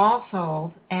all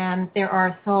souls. And there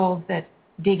are souls that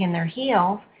dig in their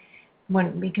heels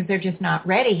because they're just not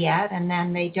ready yet, and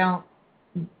then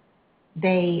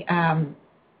they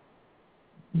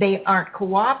aren't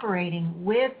cooperating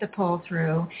with the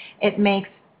pull-through. It makes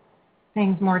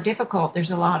things more difficult. There's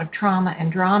a lot of trauma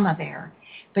and drama there.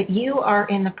 But you are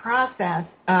in the process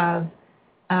of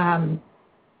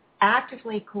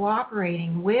actively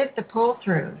cooperating with the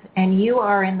pull-throughs, and you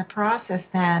are in the process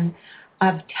then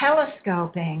of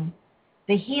telescoping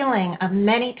the healing of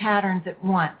many patterns at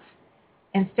once,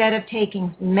 instead of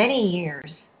taking many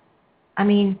years. I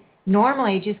mean,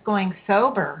 normally just going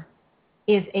sober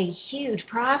is a huge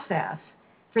process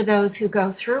for those who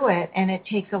go through it, and it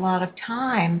takes a lot of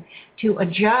time to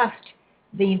adjust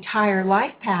the entire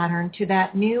life pattern to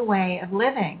that new way of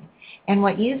living. And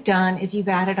what you've done is you've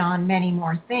added on many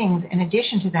more things in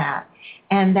addition to that.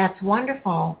 And that's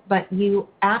wonderful, but you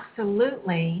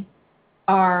absolutely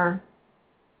are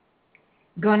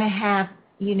going to have,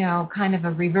 kind of a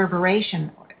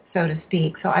reverberation, so to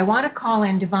speak. So I want to call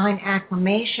in divine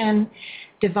acclamation,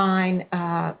 divine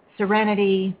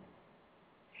serenity.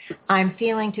 I'm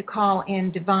feeling to call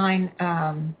in divine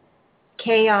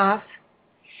chaos.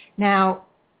 Now,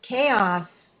 chaos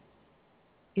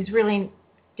is really,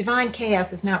 divine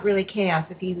chaos is not really chaos.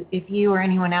 If you or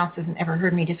anyone else hasn't ever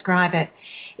heard me describe it,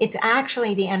 it's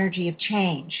actually the energy of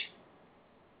change.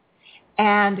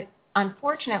 And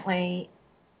unfortunately,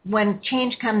 when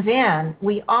change comes in,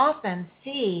 we often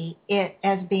see it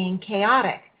as being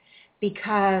chaotic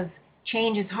because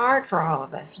change is hard for all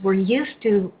of us. We're used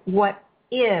to what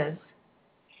is,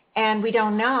 and we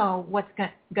don't know what's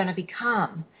going to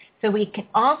become. So we can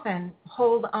often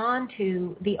hold on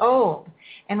to the old.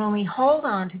 And when we hold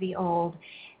on to the old,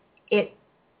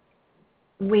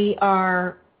 we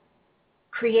are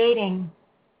creating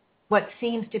what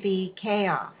seems to be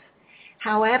chaos.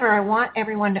 However, I want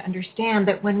everyone to understand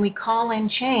that when we call in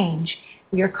change,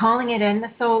 we are calling it in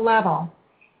the soul level,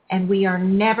 and we are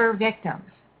never victims.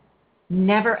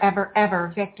 Never, ever,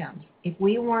 ever victims. If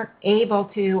we weren't able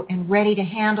to and ready to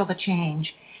handle the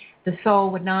change, the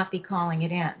soul would not be calling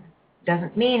it in.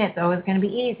 Doesn't mean it's always going to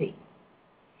be easy.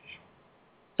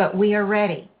 But we are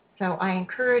ready. So I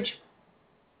encourage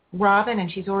Robin,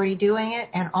 and she's already doing it,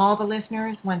 and all the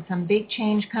listeners, when some big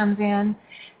change comes in,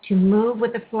 to move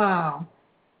with the flow.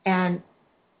 And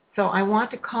so I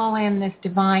want to call in this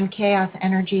divine chaos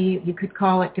energy. You could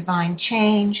call it divine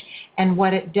change. And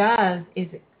what it does is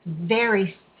it's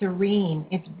very serene.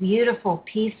 It's beautiful,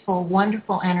 peaceful,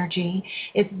 wonderful energy.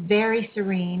 It's very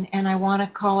serene. And I want to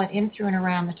call it in through and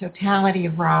around the totality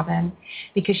of Robin,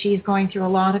 because she's going through a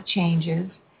lot of changes.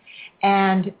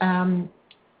 And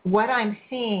what I'm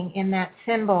seeing in that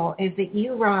symbol is that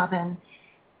you, Robin,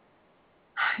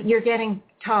 you're getting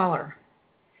taller.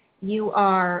 You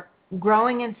are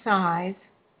growing in size.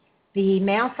 The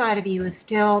male side of you is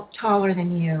still taller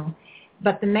than you,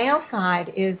 but the male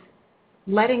side is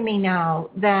letting me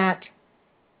know that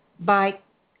by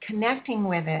connecting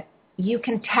with it, you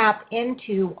can tap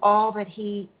into all that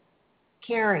he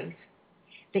carries,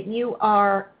 that you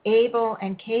are able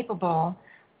and capable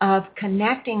of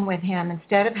connecting with him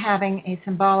instead of having a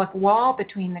symbolic wall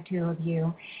between the two of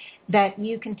you, that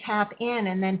you can tap in,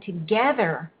 and then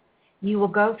together you will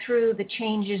go through the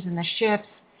changes and the shifts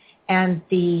and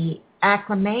the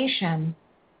acclimation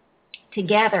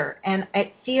together. And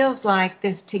it feels like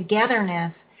this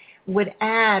togetherness would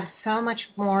add so much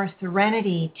more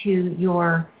serenity to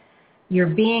your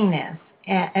beingness,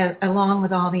 along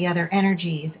with all the other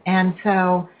energies. And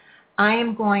so I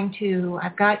am going to,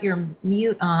 I've got your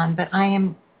mute on, but let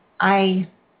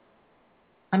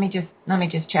me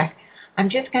just check. I'm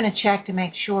just going to check to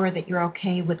make sure that you're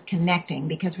okay with connecting,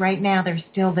 because right now there's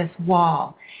still this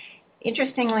wall.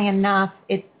 Interestingly enough,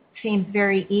 it seems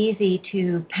very easy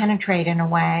to penetrate in a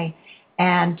way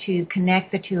and to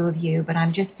connect the two of you, but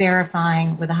I'm just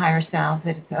verifying with the higher self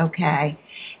that it's okay.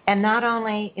 And not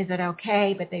only is it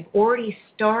okay, but they've already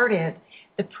started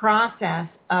the process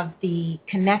of the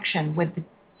connection with the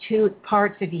two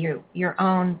parts of you, your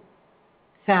own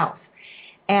self.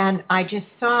 And I just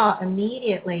saw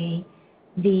immediately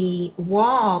the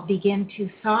wall begin to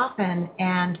soften,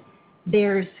 and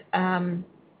there's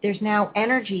now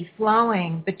energy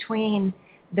flowing between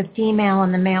the female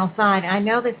and the male side. I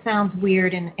know this sounds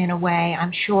weird in a way,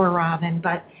 I'm sure, Robin,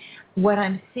 but what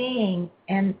I'm seeing,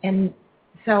 and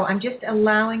so I'm just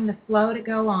allowing the flow to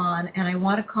go on, and I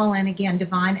want to call in again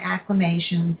divine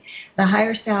acclamation. The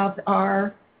higher selves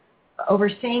are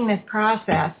overseeing this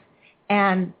process,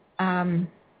 and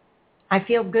I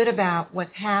feel good about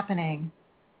what's happening.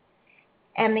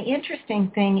 And the interesting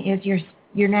thing is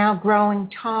you're now growing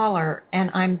taller,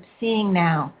 and I'm seeing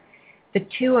now the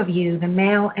two of you, the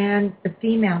male and the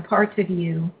female parts of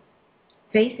you,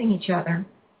 facing each other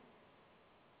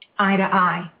eye to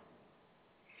eye.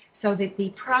 So that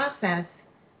the process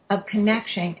of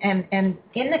connection, and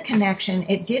in the connection,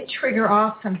 it did trigger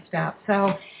off some stuff.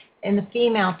 So in the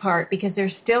female part, because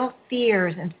there's still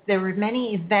fears, and there were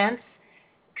many events,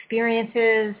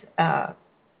 experiences,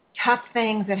 tough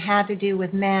things that had to do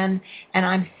with men, and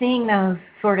I'm seeing those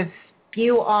sort of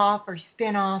spew off or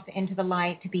spin off into the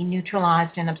light to be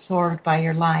neutralized and absorbed by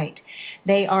your light.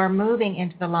 They are moving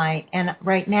into the light, and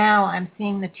right now I'm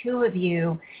seeing the two of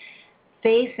you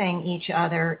facing each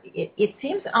other. It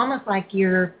seems almost like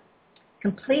you're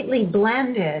completely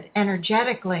blended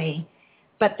energetically,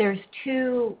 but there's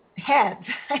two heads.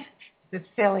 It's a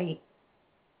silly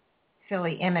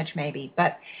image maybe,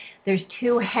 but there's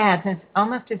two heads, and it's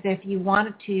almost as if you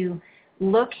wanted to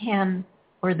look him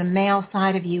or the male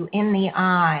side of you in the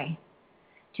eye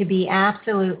to be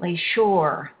absolutely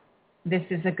sure this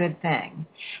is a good thing.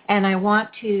 And I want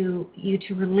you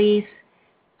to release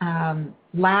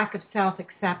lack of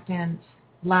self-acceptance,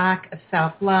 lack of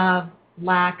self-love,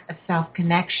 lack of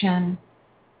self-connection,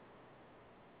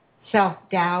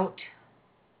 self-doubt,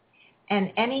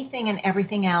 and anything and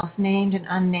everything else, named and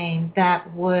unnamed,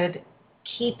 that would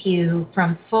keep you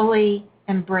from fully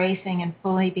embracing and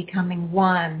fully becoming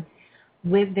one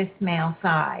with this male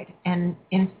side. And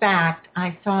in fact,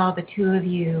 I saw the two of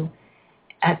you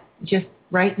just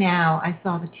right now, I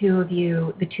saw the two of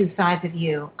you, the two sides of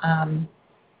you,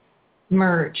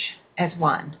 merge as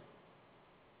one.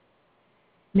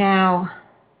 Now,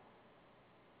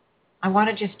 I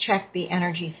want to just check the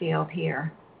energy field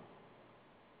here.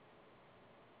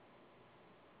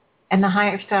 And the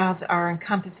higher selves are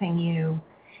encompassing you,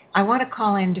 I want to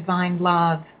call in divine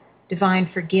love, divine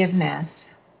forgiveness,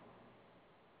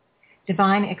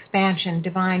 divine expansion,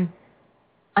 divine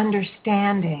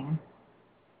understanding,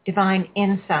 divine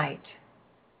insight.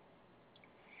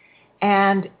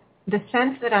 And the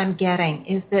sense that I'm getting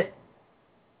is that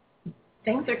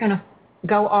things are going to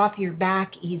go off your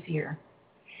back easier.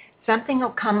 Something will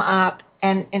come up,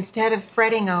 and instead of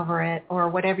fretting over it or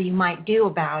whatever you might do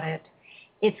about it,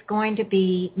 it's going to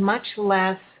be much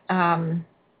less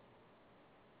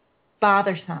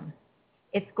bothersome.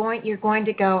 You're going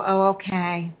to go, oh,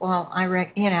 okay, well,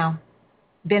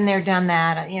 been there, done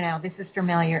that, this is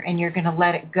familiar, and you're going to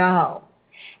let it go.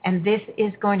 And this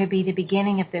is going to be the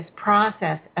beginning of this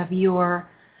process of your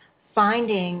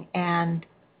finding and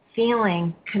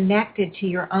feeling connected to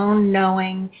your own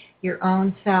knowing, your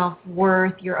own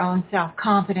self-worth, your own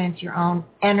self-confidence, your own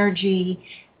energy,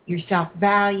 your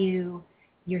self-value,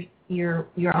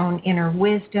 your own inner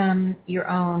wisdom, your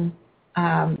own...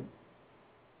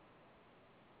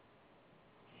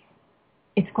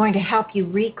 it's going to help you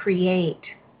recreate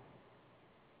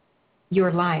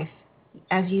your life.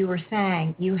 As you were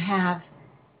saying, you have,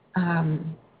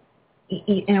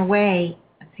 in a way,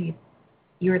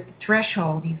 you're at the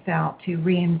threshold, you felt, to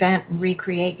reinvent and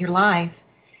recreate your life,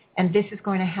 and this is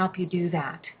going to help you do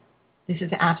that. This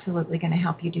is absolutely going to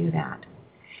help you do that.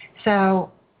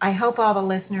 So I hope all the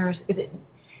listeners,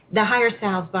 the higher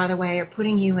selves, by the way, are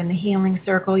putting you in the healing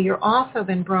circle. You're also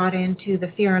been brought into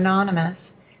the Fear Anonymous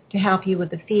to help you with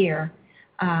the fear.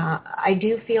 I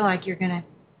do feel like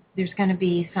there's going to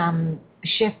be some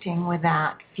shifting with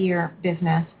that fear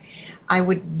business. I'm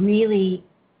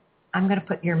going to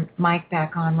put your mic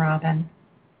back on, Robin.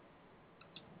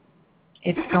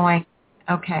 It's going,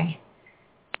 okay.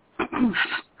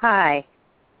 Hi.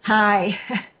 Hi.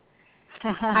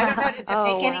 I don't know, did that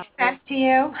make any sense to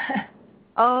you?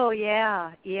 Oh,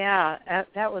 yeah.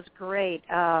 That was great.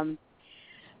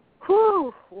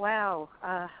 Whew, wow.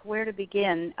 Where to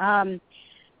begin?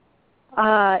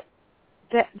 The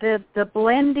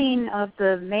blending of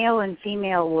the male and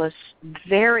female was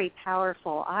very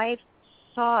powerful. I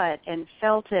saw it and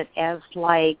felt it as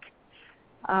like,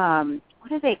 what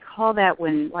do they call that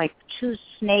when like two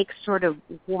snakes sort of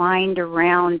wind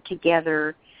around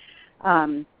together,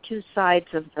 two sides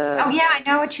of the... Oh, yeah, I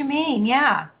know what you mean,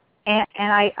 yeah. And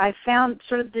I found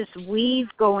sort of this weave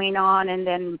going on and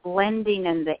then blending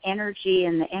and the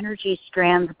energy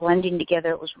strands blending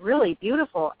together. It was really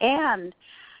beautiful. And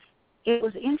it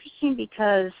was interesting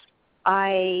because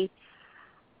I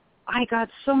got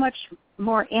so much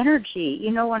more energy,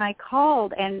 when I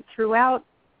called, and throughout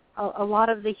a lot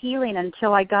of the healing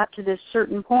until I got to this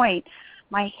certain point,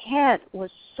 my head was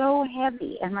so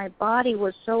heavy and my body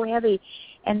was so heavy.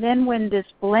 And then when this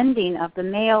blending of the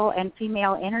male and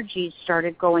female energies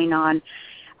started going on,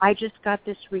 I just got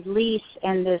this release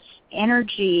and this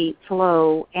energy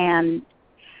flow and,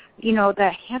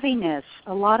 the heaviness,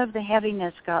 a lot of the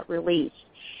heaviness got released.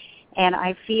 And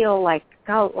I feel like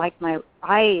my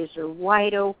eyes are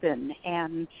wide open.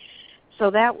 And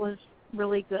so that was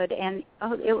really good. And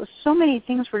it was so many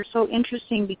things were so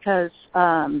interesting because,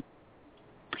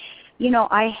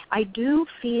 I do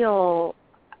feel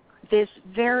this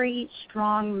very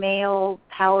strong male,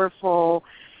 powerful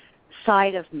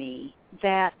side of me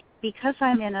that because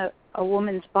I'm in a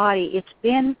woman's body, it's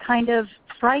been kind of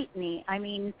frightening. I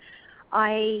mean,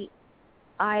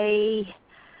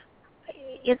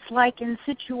 it's like in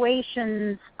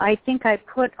situations, I think I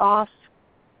put off,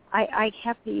 I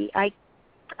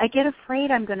get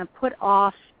afraid I'm going to put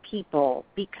off people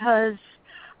because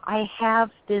I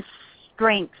have this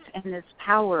strength and this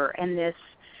power and this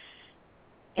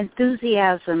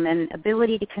enthusiasm and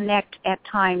ability to connect at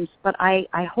times, but I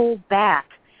hold back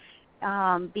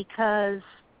because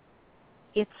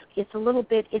it's a little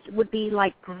bit, it would be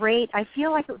like great, I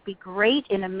feel like it would be great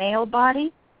in a male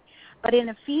body, but in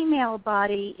a female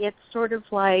body, it's sort of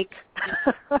like,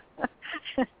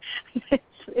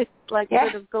 it's like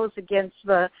sort of goes against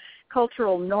the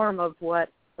cultural norm of what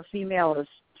a female is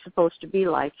supposed to be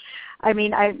like. I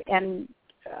mean,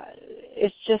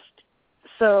 it's just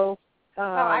so...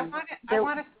 I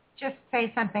want to just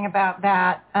say something about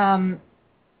that.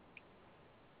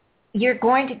 You're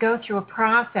going to go through a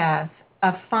process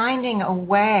of finding a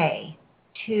way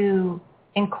to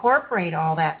incorporate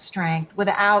all that strength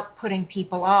without putting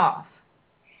people off.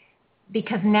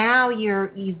 Because now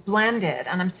you've blended,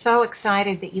 and I'm so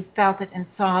excited that you felt it and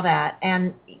saw that.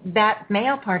 And that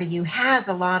male part of you has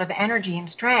a lot of energy and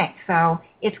strength, so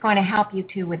it's going to help you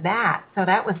too with that. So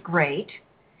that was great.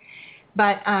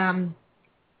 But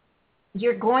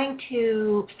you're going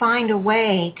to find a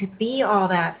way to be all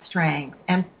that strength,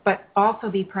 but also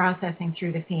be processing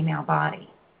through the female body.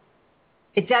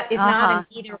 It's not an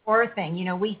either-or thing. You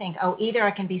know, we think, oh, either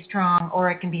I can be strong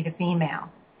or it can be the female.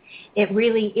 It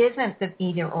really isn't the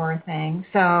either-or thing.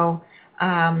 So,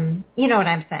 you know what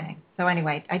I'm saying. So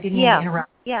anyway, I didn't mean to interrupt.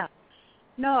 Yeah.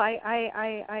 No,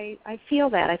 I feel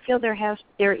that. I feel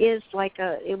there is like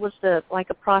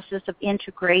a process of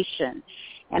integration,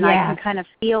 and I can kind of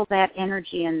feel that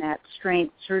energy and that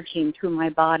strength surging through my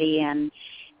body, and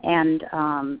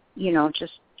you know,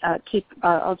 just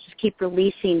I'll just keep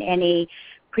releasing any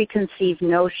preconceived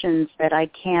notions that I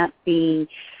can't be,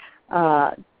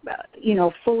 you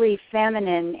know, fully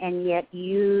feminine and yet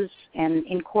use and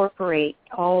incorporate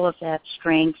all of that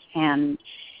strength and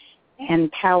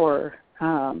power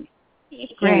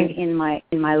in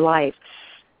my life.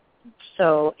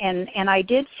 So and I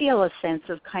did feel a sense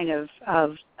of kind of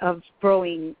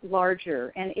growing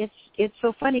larger, and it's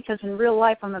so funny because in real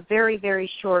life I'm a very, very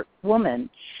short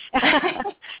woman.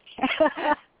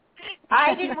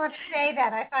 I didn't want to say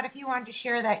that. I thought if you wanted to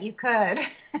share that, you could.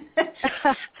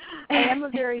 I am a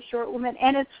very short woman,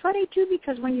 and it's funny too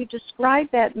because when you describe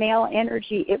that male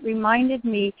energy, it reminded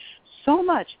me so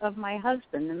much of my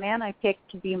husband, the man I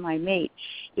picked to be my mate.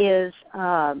 Is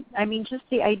I mean, just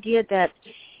the idea that,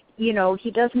 you know, he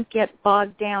doesn't get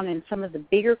bogged down in some of the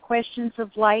bigger questions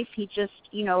of life. He just,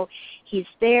 you know, he's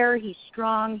there, he's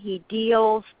strong, he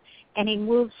deals, and he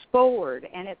moves forward.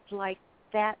 And it's like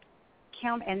that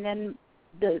count. And then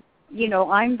you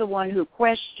know, I'm the one who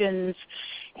questions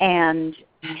and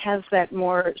has that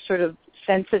more sort of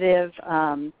sensitive,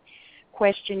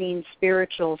 questioning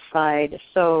spiritual side.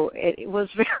 So it was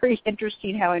very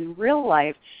interesting how in real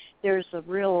life there's a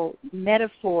real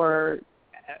metaphor.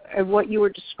 What you were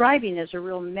describing is a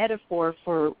real metaphor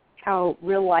for how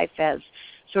real life has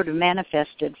sort of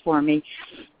manifested for me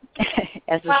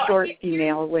as a short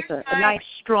female with a nice,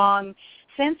 strong,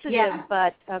 sensitive,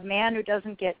 but a man who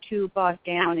doesn't get too bogged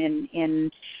down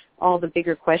in all the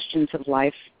bigger questions of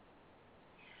life.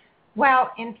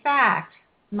 Well, in fact,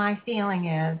 my feeling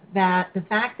is that the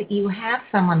fact that you have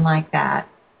someone like that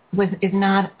is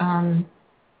not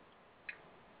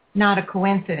a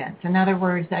coincidence. In other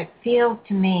words, it feels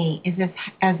to me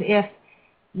as if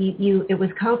it was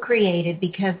co-created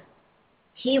because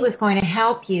he was going to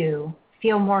help you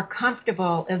feel more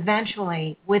comfortable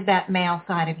eventually with that male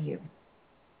side of you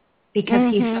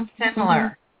because he's so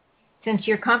similar. Since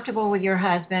you're comfortable with your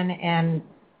husband in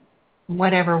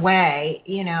whatever way,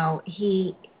 you know,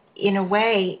 in a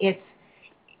way, it's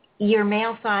your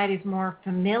male side is more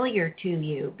familiar to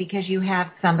you because you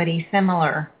have somebody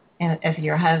similar as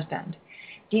your husband.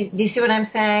 Do you see what I'm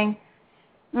saying?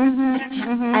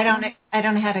 I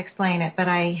don't know how to explain it, but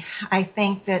I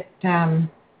think that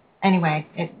anyway,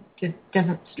 it just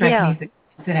doesn't strike me as a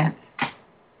coincidence.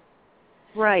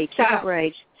 Right.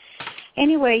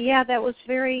 Anyway, that was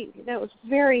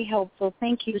very helpful.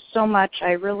 Thank you so much.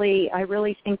 I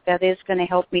really think that is going to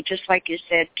help me, just like you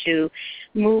said, to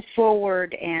move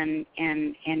forward and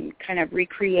kind of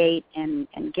recreate and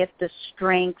get the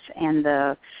strength and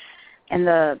the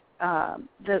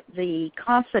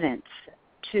confidence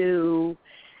to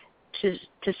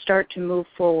start to move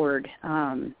forward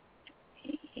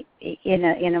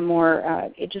in a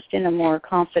more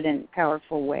confident,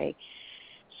 powerful way.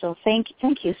 So thank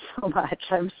you so much.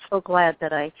 I'm so glad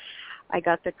that I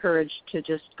got the courage to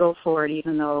just go for it,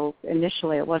 even though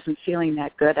initially I wasn't feeling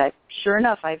that good. Sure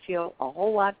enough, I feel a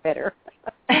whole lot better.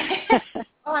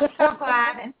 Oh, I'm so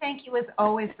glad, and thank you as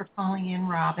always for calling in,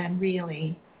 Robin.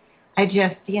 Really, I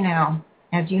just, you know,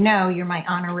 as you know, you're my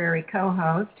honorary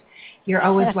co-host. You're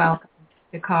always welcome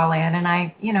to call in, and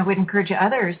I, you know, would encourage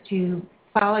others to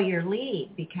follow your lead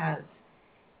because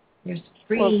there's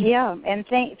free. Well, and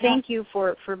thank you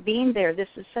for being there. This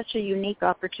is such a unique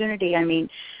opportunity. I mean,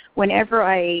 whenever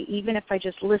even if I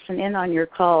just listen in on your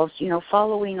calls, you know,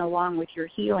 following along with your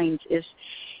healings is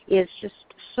just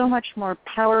so much more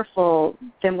powerful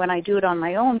than when I do it on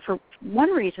my own. For one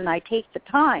reason, I take the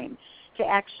time to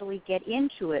actually get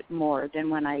into it more than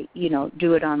when I, you know,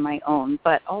 do it on my own.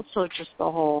 But also just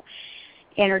the whole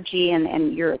energy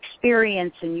and your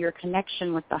experience and your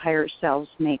connection with the higher selves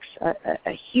makes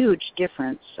a huge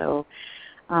difference. So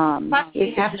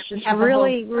it's just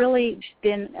really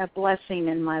been a blessing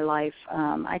in my life.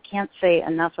 I can't say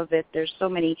enough of it. There's so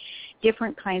many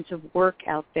different kinds of work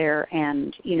out there,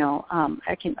 and you know,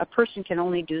 a person can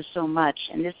only do so much,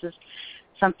 and this is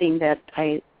something that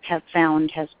I have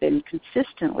found has been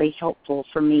consistently helpful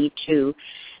for me to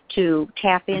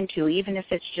tap into, even if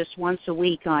it's just once a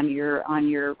week on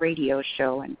your radio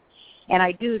show. And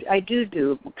I do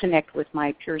connect with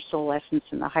my pure soul essence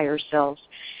and the higher selves,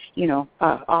 you know,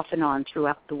 off and on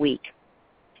throughout the week.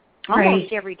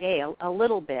 almost every day, a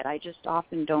little bit. I just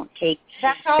often don't take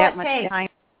that much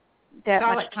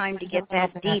time to get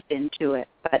that deep into it.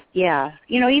 But yeah,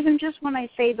 even just when I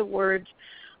say the words,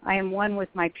 I am one with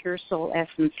my pure soul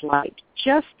essence light,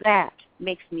 just that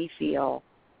makes me feel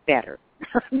better,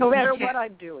 no matter what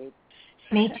I'm doing.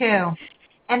 Me too.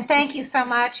 And thank you so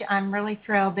much. I'm really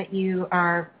thrilled that you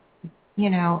are,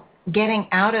 getting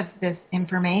out of this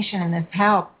information and this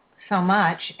help so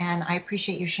much. And I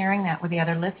appreciate you sharing that with the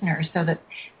other listeners so that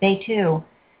they too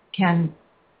can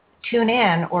tune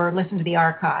in or listen to the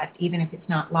archive. Even if it's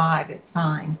not live, it's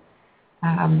fine.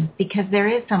 Because there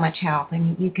is so much help,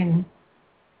 and you can,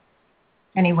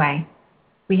 anyway,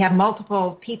 we have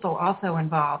multiple people also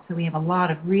involved, so we have a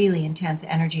lot of really intense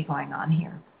energy going on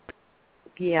here.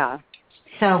 Yeah.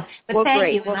 So, but well, thank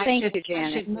great. you. Well, and thank you,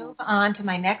 Janet. I should move on to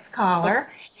my next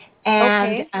caller.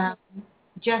 And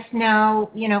just know,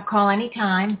 call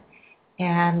anytime.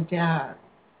 And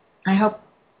I hope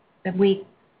that week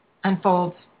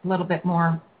unfolds a little bit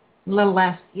more, a little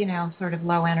less, sort of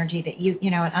low energy, that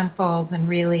it unfolds and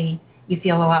really you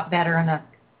feel a lot better on a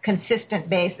consistent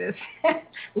basis.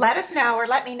 Let us know or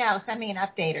let me know. Send me an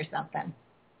update or something.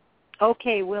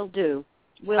 Okay, will do.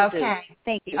 Will do.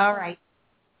 Thank you. All right.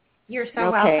 You're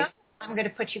so welcome. I'm going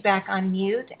to put you back on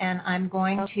mute, and I'm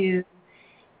going to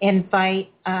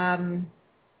invite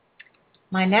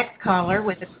my next caller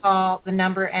with the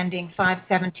number ending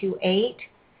 5728.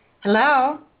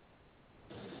 Hello?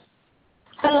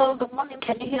 Hello, good morning.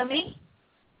 Can you hear me?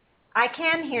 I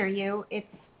can hear you. It's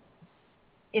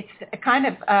kind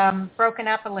of broken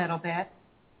up a little bit.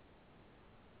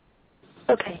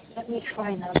 Okay, let me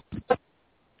try now.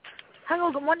 Hello,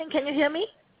 good morning. Can you hear me?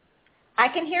 I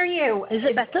can hear you. Is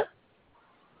it better?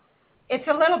 It's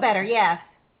a little better, yes.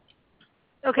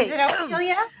 Okay. Is it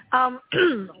Ophelia?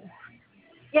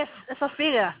 Yes, it's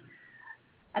Ophelia.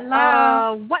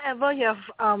 Hello. Whatever you have,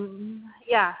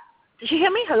 yeah. Did you hear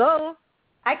me? Hello?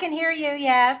 I can hear you,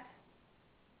 yes.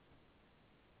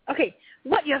 Okay,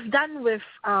 what you have done with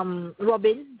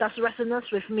Robin does resonate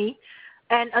with me,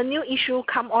 and a new issue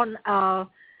come on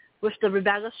with the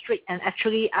rebellious streak, and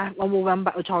actually I'm overwhelmed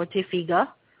by authority figure.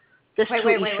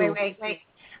 Wait.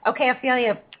 Okay,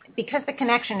 Ophelia, because the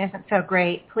connection isn't so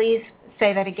great, please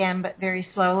say that again, but very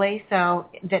slowly, so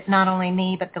that not only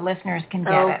me, but the listeners can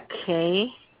get it.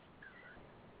 Okay.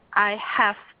 I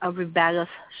have a rebellious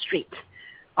streak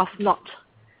of not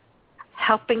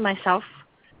helping myself,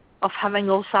 of having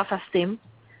low self-esteem,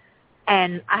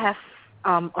 and I have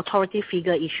authority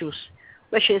figure issues,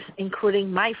 which is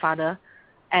including my father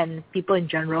and people in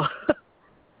general.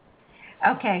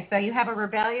 Okay, so you have a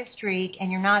rebellious streak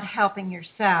and you're not helping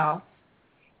yourself,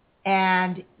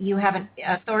 and you have an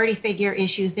authority figure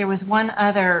issues. There was one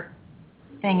other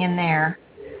thing in there.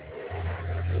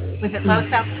 Was it low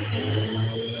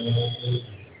self-esteem?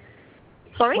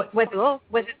 Sorry? Hello?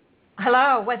 Was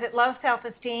it low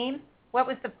self-esteem? What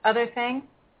was the other thing?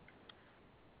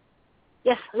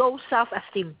 Yes, low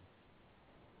self-esteem.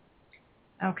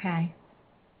 Okay.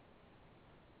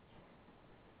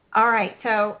 All right,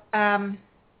 so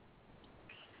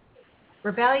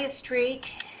rebellious streak,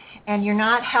 and you're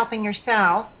not helping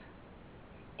yourself.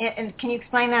 And can you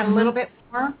explain that a little bit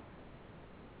more?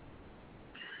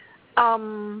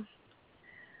 I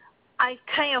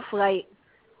kind of like,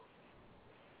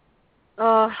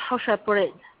 how should I put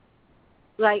it?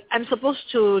 Like, I'm supposed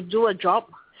to do a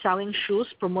job selling shoes,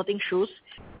 promoting shoes,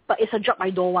 but it's a job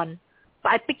I don't want.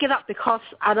 But I pick it up because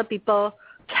other people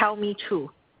tell me to,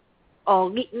 or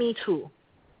lead me to.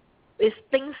 It's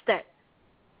things that,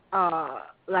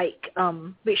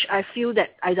 which I feel that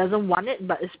I doesn't want it,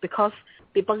 but it's because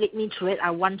people lead me to it.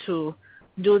 I want to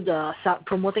do the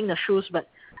promoting the shoes, but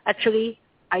actually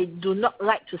I do not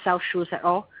like to sell shoes at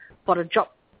all for the job.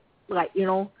 I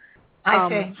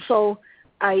see. So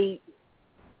I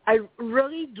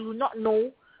really do not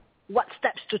know what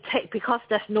steps to take because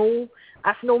I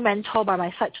have no mentor by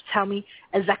my side to tell me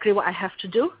exactly what I have to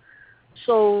do.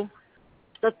 So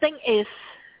the thing is,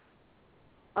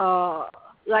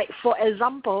 for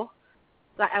example,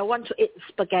 I want to eat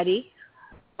spaghetti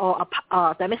or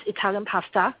that means Italian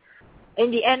pasta.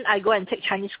 In the end, I go and take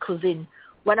Chinese cuisine.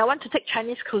 When I want to take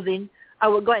Chinese cuisine, I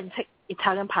will go and take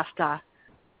Italian pasta.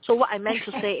 So what I meant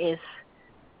to say is,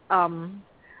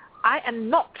 I am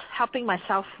not helping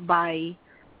myself by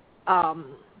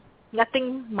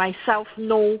letting myself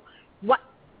know what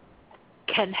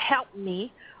can help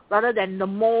me, rather than the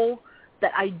more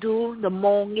that I do, the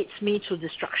more leads me to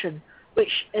destruction,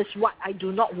 which is what I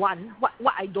do not want,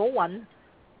 what I don't want.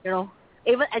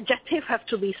 Even adjective have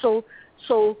to be so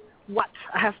what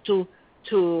I have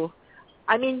to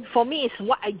I mean, for me, it's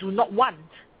what I do not want.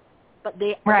 but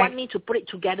they Right. want me to put it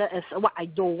together as what I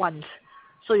don't want.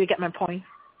 So you get my point?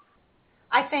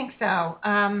 I think so.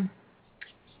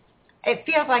 It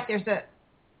feels like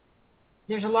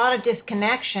there's a lot of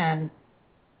disconnection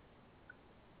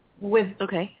with.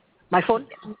 Okay. My phone?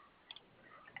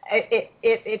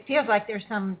 It feels like there's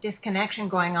some disconnection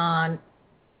going on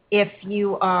if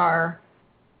you are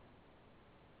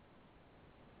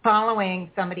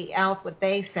following somebody else, what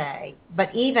they say.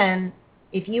 But even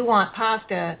if you want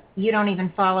pasta, you don't even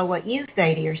follow what you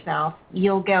say to yourself.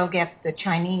 You'll go get the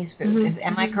Chinese food. Mm-hmm.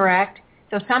 Am I correct?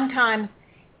 So sometimes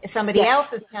if somebody else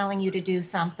is telling you to do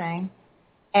something,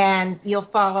 and you'll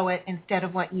follow it instead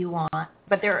of what you want.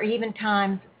 But there are even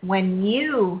times when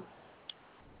you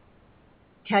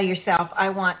tell yourself, I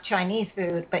want Chinese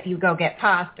food, but you go get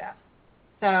pasta.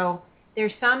 So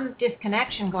there's some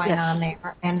disconnection going on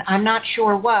there, and I'm not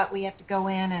sure what. We have to go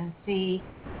in and see.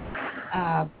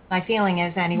 My feeling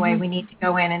is, anyway, we need to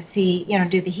go in and see,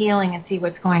 do the healing and see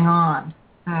what's going on.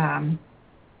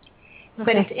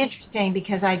 But it's interesting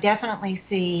because I definitely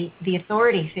see the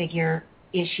authority figure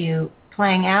issue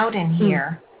playing out in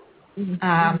here.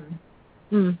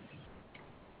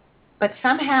 But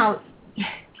somehow,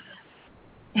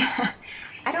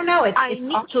 I don't know. I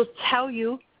need to tell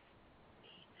you.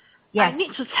 Yes. I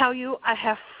need to tell you I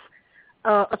have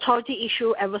authority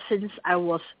issue ever since I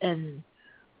was in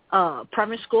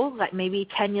primary school, like maybe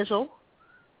 10 years old,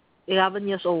 11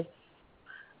 years old,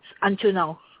 until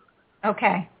now.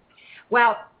 Okay.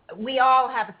 Well, we all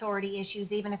have authority issues,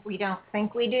 even if we don't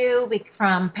think we do,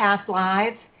 from past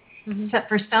lives. So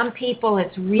for some people,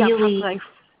 it's really,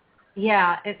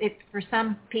 for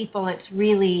some people, it's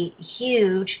really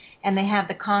huge, and they have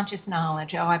the conscious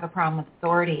knowledge, I have a problem with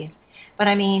authorities. But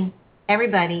I mean,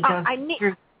 everybody goes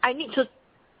through. I need to.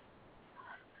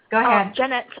 Go ahead,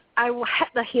 Janet. I had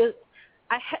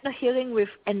the healing with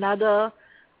another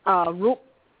group.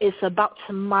 It's about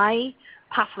my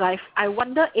past life. I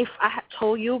wonder if I had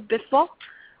told you before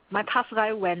my past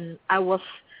life when I was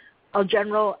a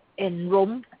general in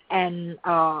Rome, and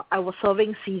I was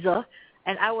serving Caesar,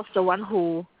 and I was the one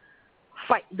who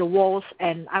fight the wars,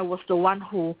 and I was the one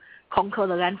who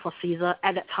conquered the land for Caesar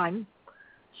at that time.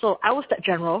 So I was that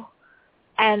general,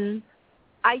 and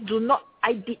I did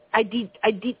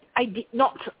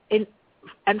not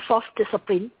enforce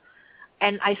discipline,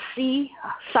 and I see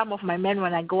some of my men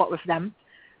when I go out with them,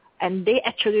 and they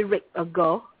actually raped a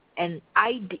girl, and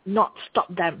I did not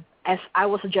stop them as I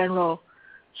was a general.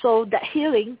 So that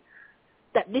healing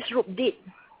that this group did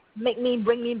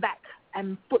bring me back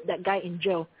and put that guy in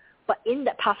jail. But in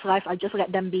that past life, I just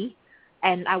let them be,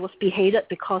 and I was beheaded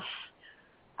because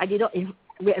I did not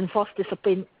reinforce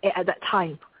discipline at that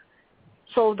time.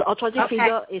 So the authority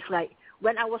figure is like,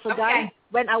 when I was a guy,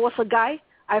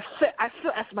 I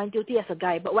feel as my duty as a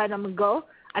guy. But when I'm a girl,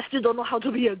 I still don't know how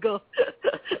to be a girl.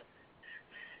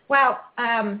 Well,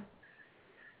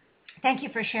 thank you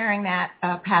for sharing that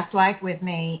past life with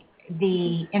me.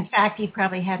 In fact, you've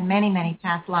probably had many, many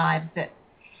past lives that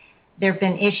there have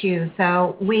been issues.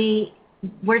 So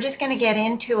we're just going to get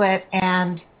into it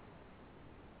and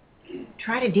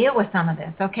try to deal with some of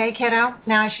this. Okay, kiddo?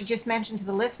 Now, I should just mention to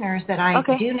the listeners that I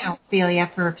do know Ophelia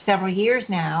for several years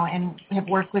now and have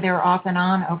worked with her off and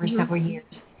on over several years.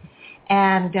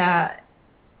 And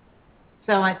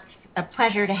so it's a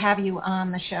pleasure to have you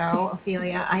on the show,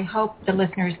 Ophelia. I hope the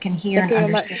listeners can hear and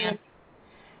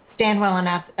understand well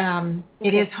enough.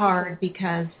 It is hard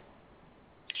because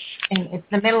it's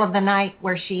the middle of the night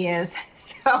where she is,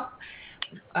 so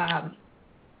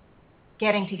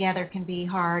getting together can be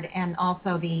hard, and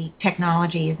also the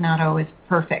technology is not always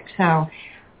perfect. So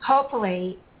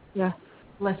hopefully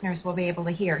listeners will be able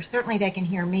to hear. Certainly they can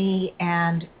hear me,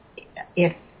 and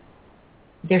if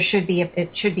it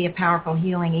should be a powerful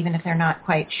healing, even if they're not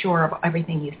quite sure of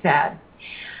everything you said.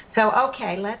 So,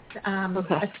 let's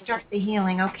start the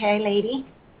healing, okay, lady?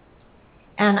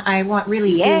 And I do want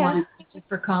to thank you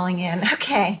for calling in.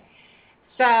 Okay.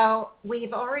 So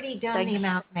we've already done the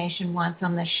amalgamation once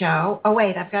on the show. Oh,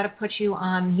 wait, I've got to put you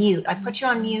on mute. I put you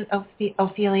on mute,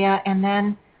 Ophelia, and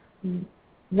then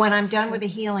when I'm done with the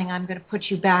healing, I'm going to put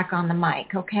you back on the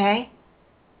mic, okay?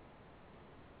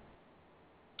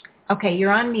 Okay,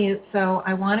 you're on mute, so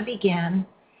I want to begin.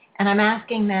 And I'm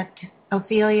asking that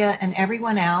Ophelia and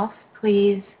everyone else,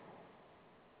 please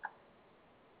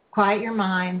quiet your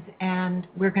minds, and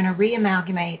we're going to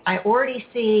re-amalgamate. I already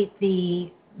see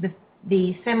the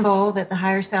symbol that the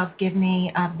higher self give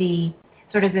me of the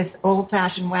sort of this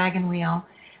old-fashioned wagon wheel.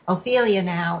 Ophelia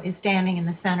now is standing in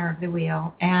the center of the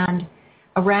wheel, and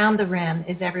around the rim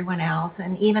is everyone else.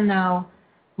 And even though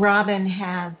Robin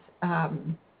has,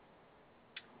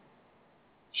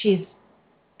 she's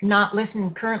not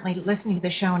currently listening to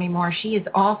the show anymore, she is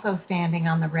also standing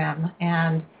on the rim.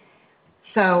 And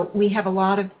so we have a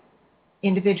lot of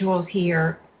individuals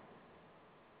here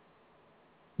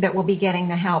that will be getting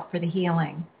the help for the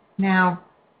healing. Now,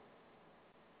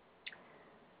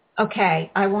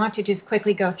 okay, I want to just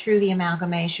quickly go through the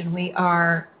amalgamation. We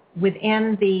are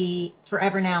within the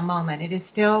forever now moment. It is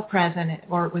still present,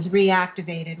 or it was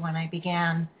reactivated when I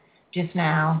began just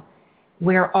now.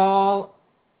 We're all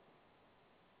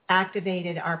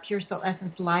activated. Our pure soul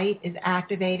essence light is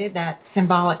activated. That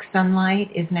symbolic sunlight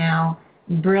is now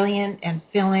brilliant and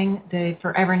filling the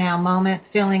forever now moment,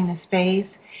 filling the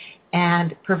space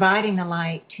and providing the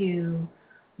light to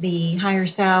the higher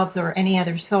selves or any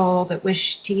other soul that wish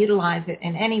to utilize it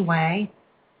in any way.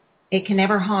 It can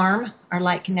never harm. Our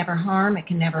light can never harm. It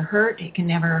can never hurt. It can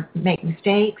never make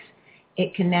mistakes.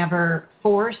 It can never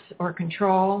force or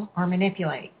control or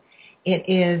manipulate. It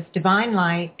is divine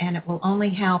light, and it will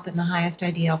only help in the highest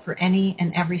ideal for any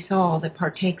and every soul that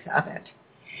partakes of it.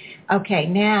 Okay,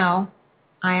 now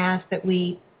I ask that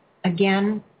we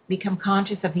again become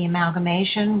conscious of the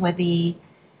amalgamation with the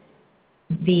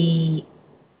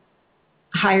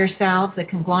higher selves, the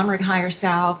conglomerate higher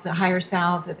selves, the higher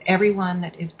selves of everyone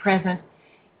that is present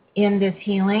in this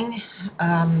healing,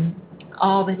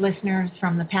 all the listeners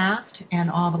from the past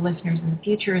and all the listeners in the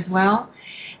future as well.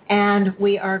 And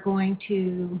we are going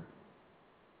to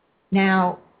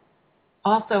now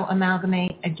also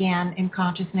amalgamate again in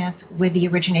consciousness with the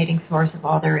originating source of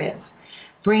all there is,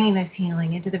 bringing this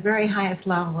healing into the very highest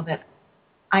level that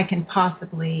I can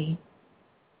possibly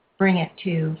bring it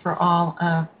to for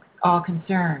all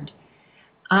concerned.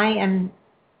 I am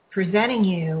presenting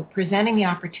the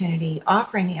opportunity,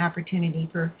 offering the opportunity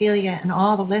for Ophelia and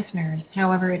all the listeners.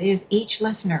 However, it is each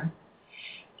listener,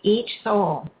 each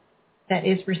soul that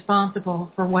is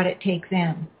responsible for what it takes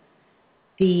in.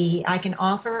 I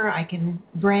can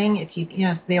bring,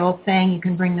 it's the old saying, you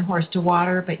can bring the horse to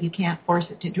water, but you can't force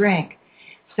it to drink.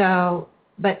 So,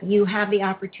 but you have the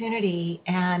opportunity,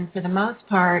 and for the most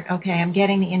part, okay, I'm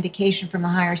getting the indication from the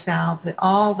higher selves that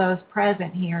all those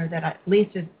present here that at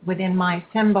least is within my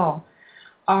symbol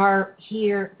are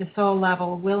here, the soul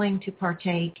level, willing to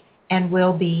partake and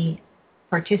will be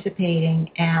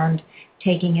participating and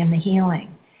taking in the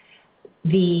healing.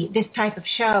 This type of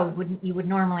show, you would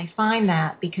normally find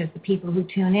that because the people who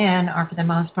tune in are for the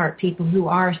most part people who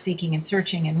are seeking and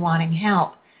searching and wanting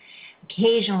help.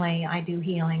 Occasionally I do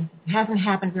healings. It hasn't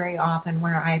happened very often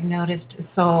where I've noticed a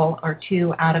soul or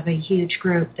two out of a huge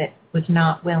group that was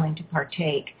not willing to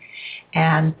partake.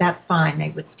 And that's fine. They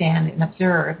would stand and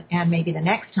observe. And maybe the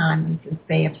next time, since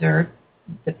they observed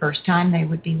the first time, they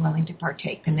would be willing to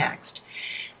partake the next.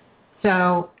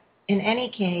 So in any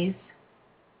case,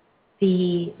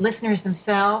 the listeners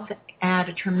themselves add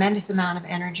a tremendous amount of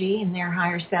energy, and their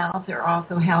higher selves are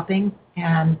also helping.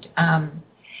 And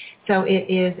so it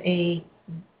is a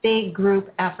big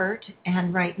group effort,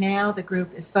 and right now the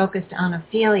group is focused on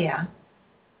Ophelia.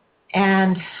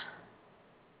 And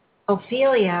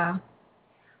Ophelia,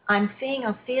 I'm seeing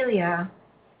Ophelia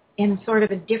in sort of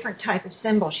a different type of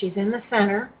symbol. She's in the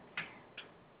center,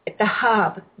 at the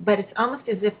hub, but it's almost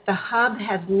as if the hub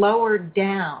has lowered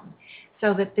down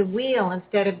so that the wheel,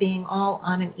 instead of being all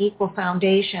on an equal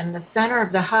foundation, the center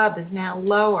of the hub is now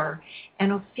lower.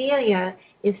 And Ophelia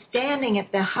is standing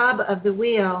at the hub of the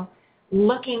wheel,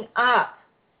 looking up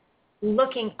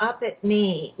at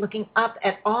me, looking up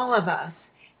at all of us.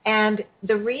 And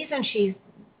the reason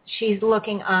she's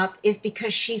looking up is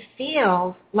because she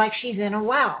feels like she's in a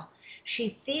well.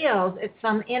 She feels at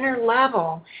some inner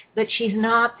level that she's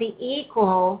not the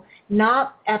equal,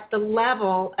 not at the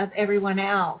level of everyone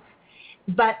else.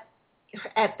 But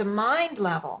at the mind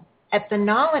level, at the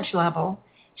knowledge level,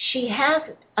 she has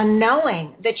a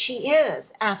knowing that she is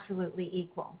absolutely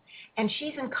equal. And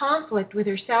she's in conflict with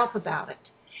herself about it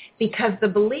because the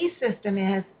belief system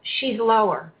is she's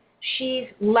lower, she's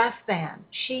less than,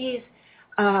 she's,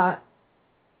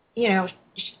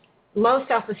 low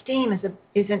self-esteem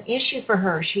is an issue for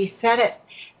her. She said it,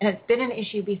 and it's been an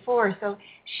issue before. So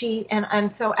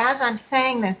so as I'm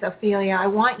saying this, Ophelia, I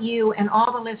want you and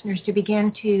all the listeners to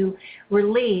begin to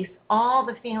release all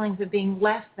the feelings of being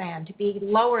less than, to be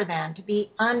lower than, to be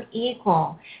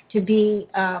unequal, to be,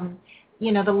 the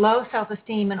low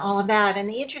self-esteem and all of that. And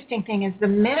the interesting thing is the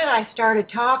minute I started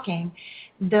talking,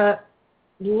 the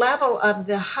level of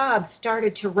the hub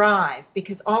started to rise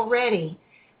because already,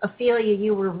 Ophelia,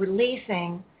 you were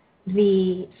releasing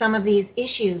some of these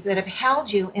issues that have held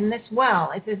you in this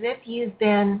well. It's as if you've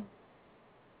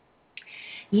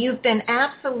been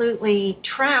absolutely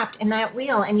trapped in that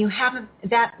wheel, and you haven't,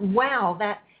 that well,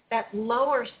 that that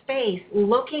lower space,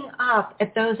 looking up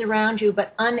at those around you,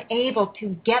 but unable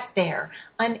to get there,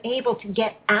 unable to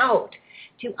get out,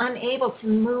 unable to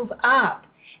move up.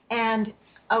 And,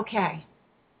 okay,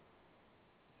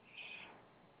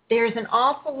 there's an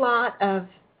awful lot of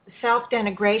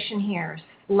self-denigration here,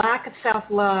 lack of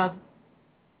self-love,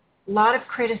 a lot of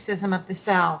criticism of the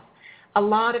self, a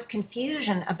lot of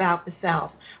confusion about the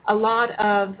self, a lot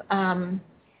of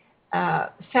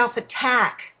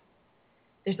self-attack.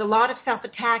 There's a lot of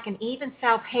self-attack and even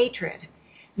self-hatred.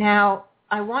 Now,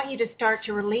 I want you to start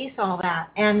to release all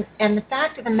that. And the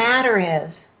fact of the matter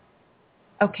is,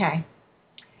 okay,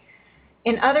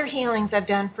 in other healings I've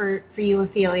done for you,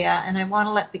 Ophelia, and I want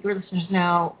to let the listeners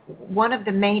know, one of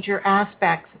the major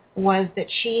aspects was that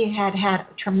she had had a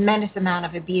tremendous amount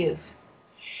of abuse.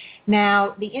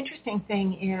 Now, the interesting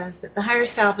thing is that the higher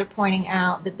selves are pointing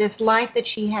out that this life that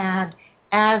she had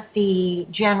as the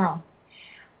general,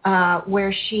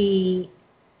 where she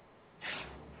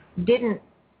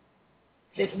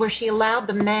allowed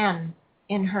the men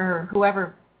in her,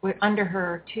 whoever were under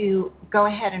her, to go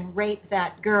ahead and rape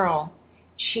that girl,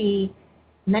 and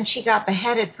then she got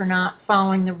beheaded for not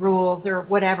following the rules or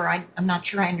whatever. I'm not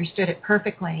sure I understood it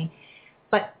perfectly.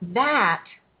 But that,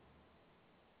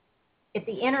 at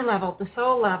the inner level, the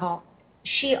soul level,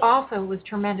 she also was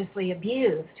tremendously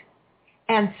abused.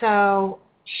 And so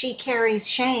she carries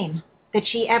shame that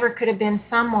she ever could have been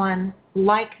someone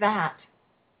like that.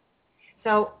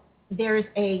 So there's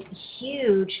a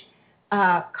huge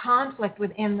conflict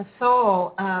within the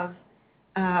soul of,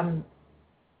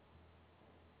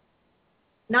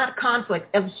 not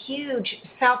conflict, of huge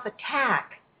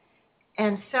self-attack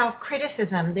and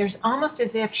self-criticism. There's almost as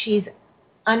if she's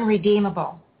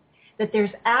unredeemable, that there's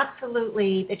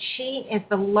absolutely, that she is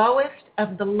the lowest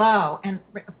of the low. And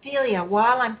Ophelia,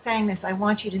 while I'm saying this, I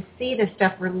want you to see this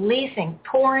stuff releasing,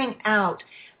 pouring out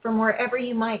from wherever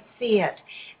you might see it,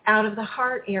 out of the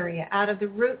heart area, out of the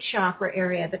root chakra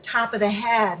area, the top of the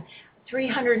head,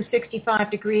 365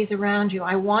 degrees around you.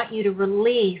 I want you to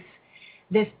release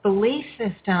this belief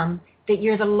system that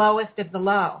you're the lowest of the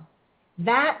low.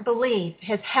 That belief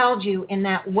has held you in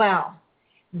that well.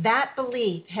 That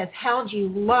belief has held you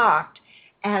locked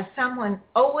as someone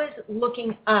always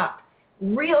looking up.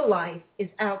 Real life is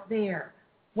out there.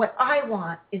 What I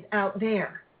want is out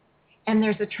there. And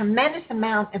there's a tremendous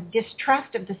amount of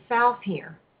distrust of the self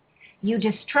here. You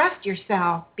distrust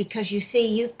yourself because you see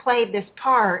you've played this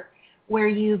part where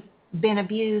you've been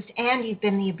abused and you've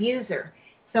been the abuser.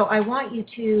 So I want you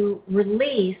to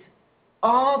release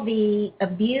all the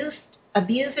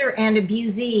abuser and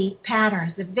abusee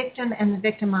patterns, the victim and the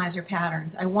victimizer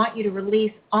patterns. I want you to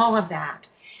release all of that.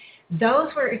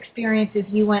 Those were experiences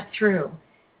you went through.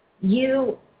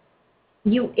 It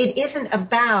isn't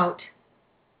about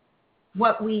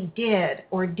what we did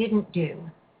or didn't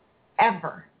do,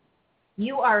 ever.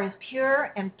 You are as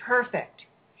pure and perfect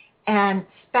and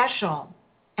special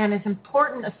and as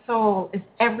important a soul as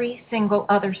every single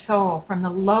other soul, from the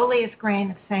lowliest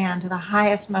grain of sand to the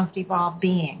highest, most evolved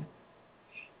being.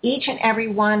 Each and every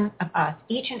one of us,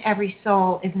 each and every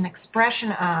soul is an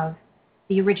expression of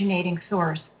the originating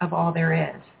source of all there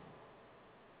is,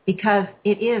 because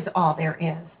it is all there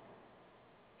is.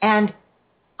 And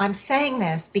I'm saying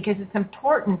this because it's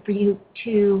important for you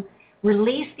to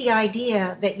release the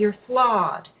idea that you're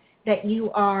flawed, that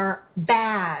you are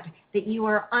bad, that you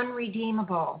are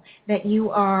unredeemable, that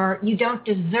you don't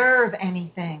deserve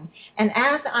anything. And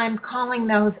as I'm calling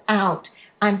those out,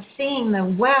 I'm seeing the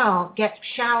well get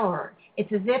shallower.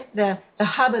 It's as if the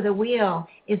hub of the wheel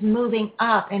is moving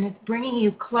up and it's bringing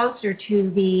you closer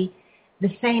to the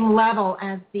same level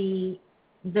as the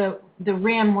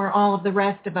rim where all of the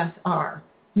rest of us are.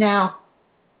 Now,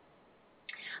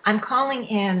 I'm calling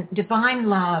in divine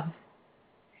love,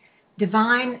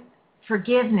 divine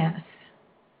forgiveness,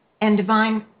 and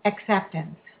divine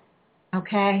acceptance,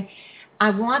 okay?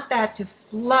 I want that to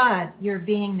flood your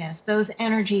beingness, those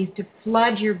energies to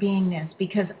flood your beingness,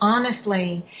 because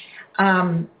honestly,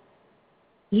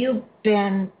 you've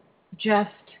been just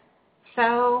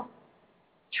so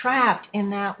trapped in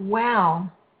that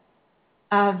well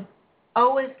of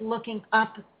always looking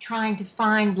up, trying to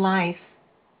find life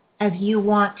as you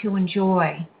want to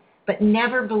enjoy, but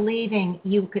never believing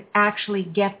you could actually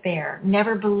get there,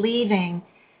 never believing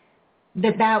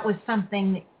that that was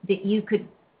something that you could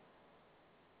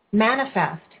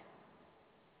manifest,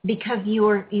 because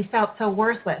you felt so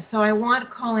worthless. So I want to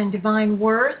call in divine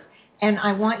worth, and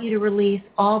I want you to release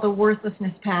all the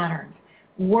worthlessness patterns,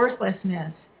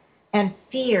 worthlessness and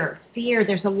fear.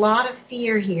 There's a lot of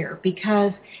fear here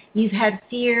because you've had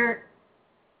fear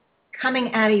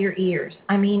coming out of your ears.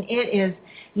 I mean, it is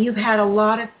You've had a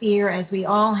lot of fear, as we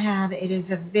all have. It is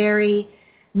a very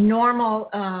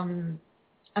normal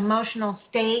emotional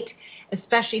state,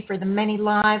 especially for the many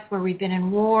lives where we've been in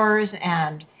wars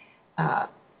and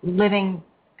living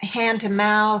hand to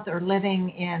mouth or living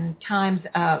in times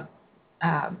of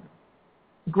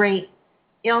great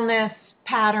illness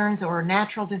patterns or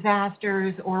natural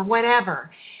disasters or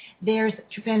whatever. There's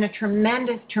been a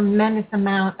tremendous, tremendous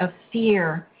amount of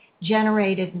fear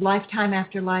generated lifetime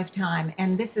after lifetime,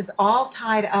 and this is all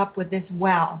tied up with this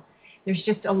well. There's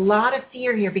just a lot of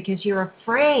fear here because you're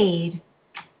afraid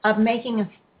of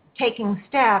taking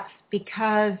steps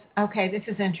because, okay, this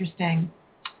is interesting.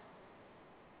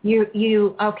 You're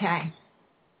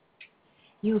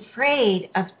afraid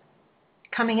of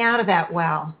coming out of that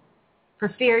well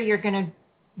for fear you're going to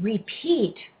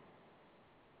repeat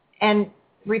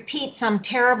some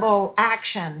terrible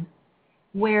action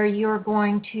where you're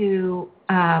going to,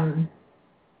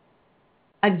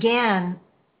 again,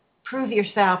 prove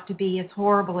yourself to be as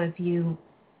horrible as you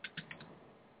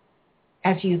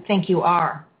think you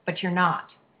are, but you're not.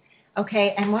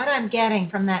 Okay, and what I'm getting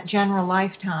from that general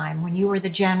lifetime, when you were the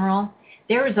general,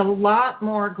 there was a lot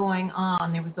more going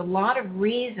on. There was a lot of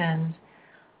reasons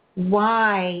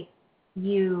why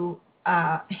you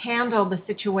handled the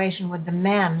situation with the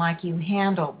men like you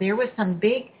handled. There was some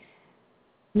big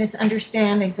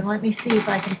misunderstandings, and let me see if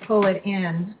I can pull it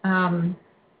in.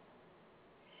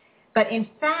 But in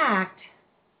fact,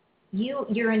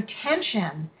 your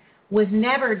intention was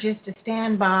never just to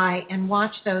stand by and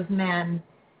watch those men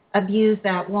abuse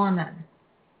that woman.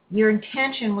 Your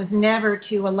intention was never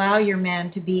to allow your men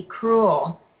to be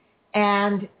cruel.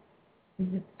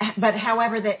 But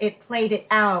however that it played it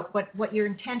out, what your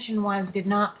intention was did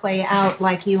not play out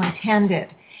like you intended.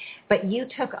 But you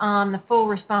took on the full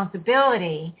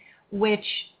responsibility, which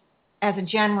as a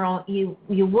general you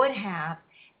would have,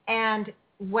 and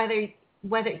whether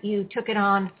you took it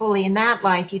on fully in that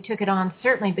life, you took it on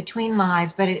certainly between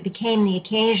lives, but it became the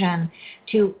occasion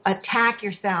to attack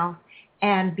yourself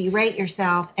and berate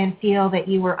yourself and feel that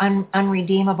you were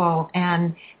unredeemable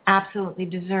and absolutely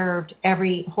deserved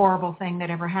every horrible thing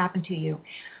that ever happened to you.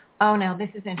 Oh, no, this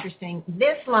is interesting.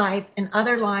 This life and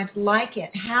other lives like it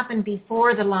happened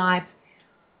before the lives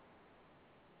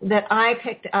that I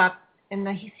picked up in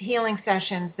the healing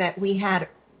sessions that we had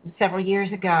several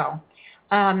years ago.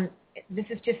 This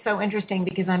is just so interesting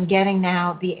because I'm getting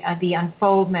now the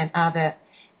unfoldment of it.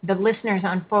 The listeners,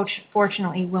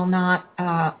 unfortunately, will not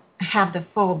have the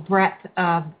full breadth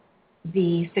of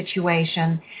the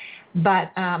situation,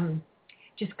 but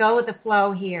just go with the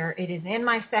flow here. It is in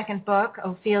my second book.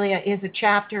 Ophelia is a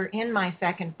chapter in my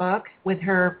second book with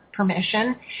her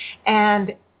permission,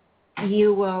 and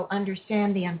you will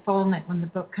understand the unfoldment when the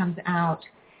book comes out.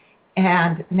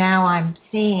 And now I'm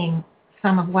seeing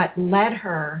some of what led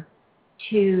her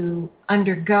to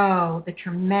undergo the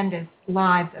tremendous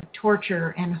lives of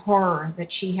torture and horror that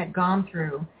she had gone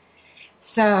through.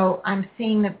 So I'm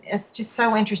seeing that it's just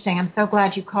so interesting. I'm so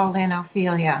glad you called in,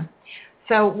 Ophelia.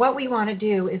 So what we want to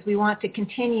do is we want to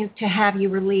continue to have you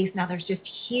release. Now there's just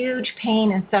huge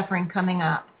pain and suffering coming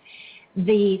up.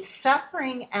 The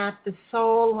suffering at the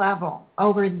soul level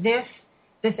over this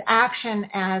action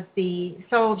as the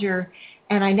soldier,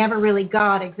 and I never really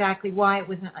got exactly why it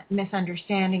was a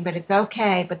misunderstanding, but it's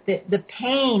okay. But the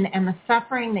pain and the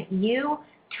suffering that you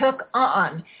took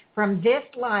on from this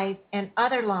life and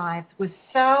other lives was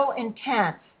so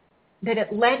intense that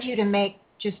it led you to make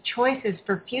just choices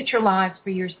for future lives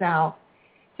for yourself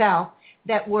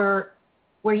that were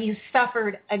where you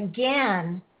suffered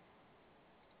again,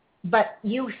 but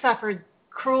you suffered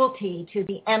cruelty to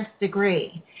the nth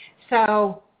degree.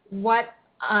 So what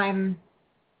I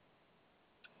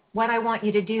want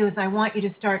you to do is I want you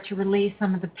to start to release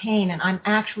some of the pain, and I'm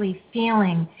actually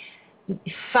feeling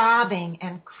sobbing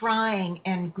and crying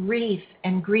and grief,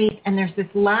 and there's this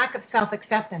lack of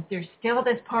self-acceptance. There's still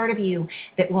this part of you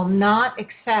that will not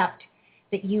accept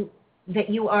that you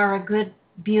are a good,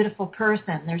 beautiful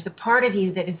person. There's a part of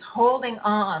you that is holding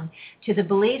on to the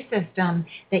belief system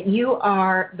that you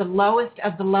are the lowest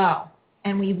of the low,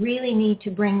 and we really need to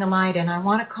bring the light in. I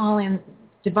want to call in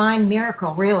divine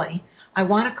miracle, really. I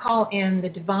want to call in the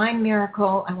divine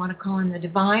miracle. I want to call in the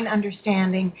divine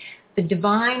understanding, the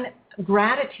divine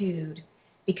gratitude,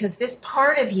 because this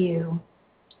part of you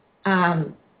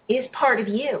is part of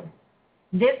you.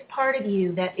 This part of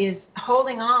you that is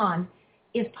holding on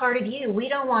is part of you. We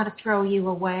don't want to throw you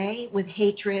away with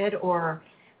hatred or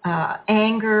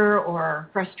anger or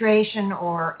frustration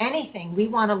or anything. We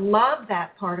want to love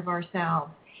that part of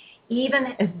ourselves. Even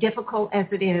as difficult as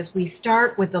it is, we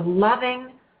start with the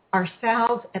loving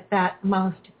ourselves at that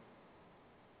most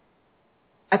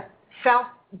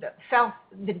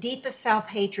the deepest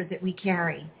self-hatred that we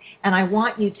carry. And I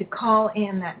want you to call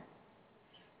in that.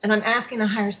 And I'm asking the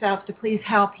higher self to please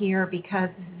help here because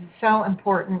this is so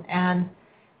important, and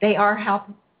they are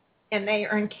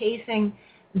encasing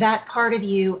that part of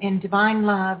you in divine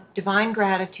love, divine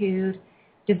gratitude,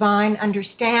 divine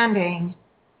understanding,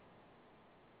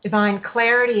 divine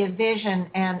clarity of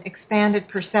vision, and expanded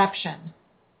perception.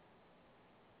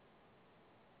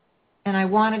 And I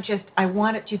want it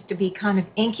just to be kind of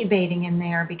incubating in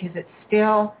there because it's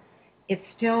still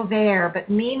there. But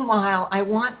meanwhile, I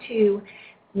want to,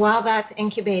 while that's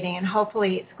incubating, and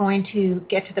hopefully it's going to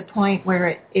get to the point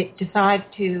where it decides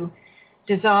to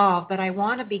dissolve, but I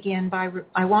want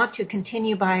to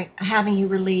continue by having you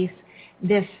release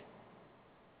the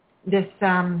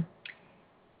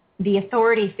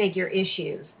authority figure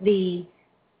issues,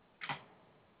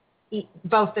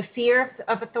 both the fear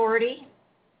of authority,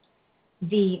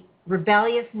 the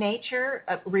rebellious nature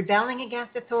of rebelling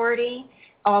against authority,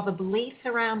 all the beliefs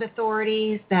around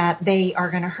authorities that they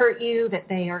are going to hurt you, that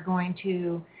they are going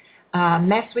to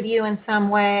mess with you in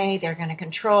some way, they're going to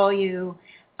control you.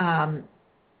 And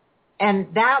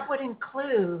that would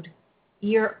include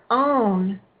your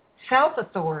own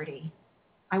self-authority.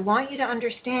 I want you to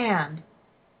understand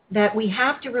that we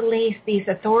have to release these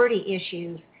authority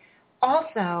issues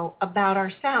also about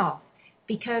ourselves,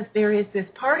 because there is this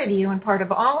part of you and part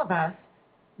of all of us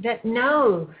that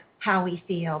knows how we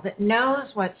feel, that knows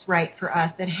what's right for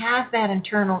us, that has that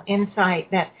internal insight,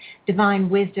 that divine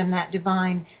wisdom, that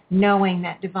divine knowing,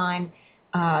 that divine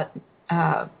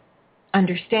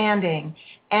understanding.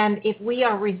 And if we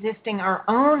are resisting our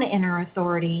own inner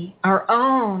authority, our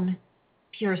own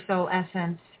pure soul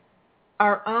essence,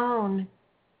 our own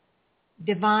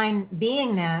divine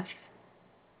beingness,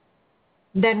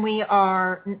 then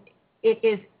it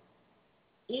is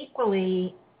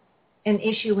equally an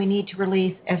issue we need to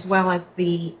release, as well as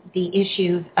the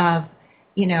issues of,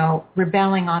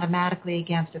 rebelling automatically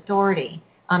against authority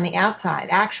on the outside,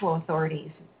 actual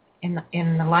authorities in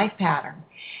the life pattern.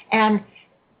 And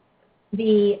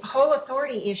the whole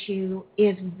authority issue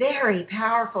is very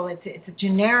powerful. It's a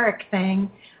generic thing.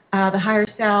 The higher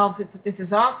selves, this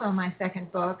is also my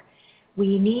second book.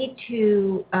 We need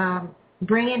to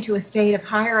bring into a state of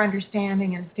higher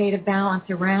understanding and a state of balance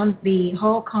around the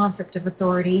whole concept of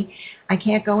authority. I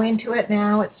can't go into it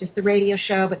now. It's just the radio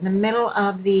show. But in the middle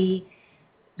of it,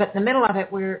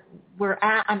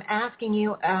 I'm asking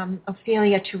you,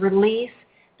 Ophelia, to release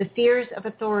the fears of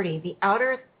authority, the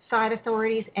outer side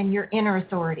authorities and your inner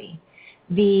authority,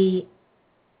 the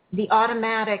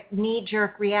automatic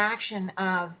knee-jerk reaction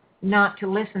of not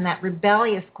to listen, that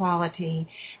rebellious quality,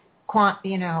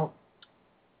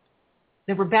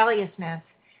 the rebelliousness,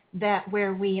 that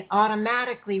where we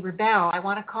automatically rebel. I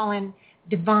want to call in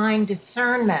divine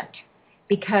discernment,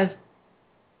 because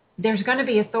there's going to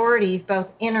be authorities, both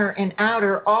inner and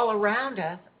outer, all around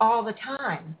us all the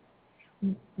time.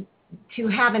 To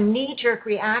have a knee-jerk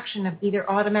reaction of either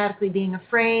automatically being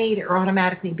afraid or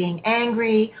automatically being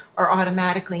angry or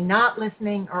automatically not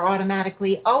listening or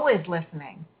automatically always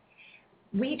listening.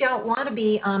 We don't want to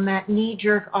be on that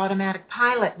knee-jerk automatic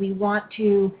pilot. We want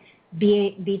to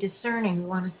be discerning. We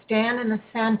want to stand in the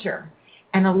center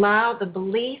and allow the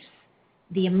beliefs,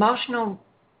 the emotional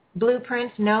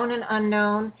blueprints, known and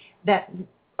unknown, that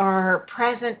are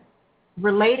present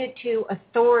related to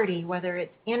authority, whether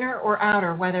it's inner or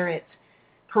outer, whether it's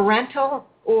parental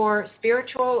or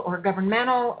spiritual or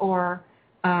governmental or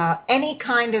any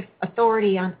kind of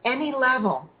authority on any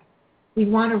level. We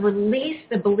want to release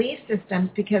the belief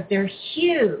systems because they're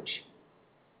huge.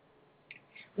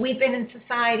 We've been in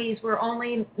societies where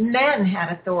only men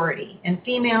had authority and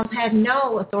females had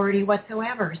no authority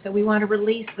whatsoever. So we want to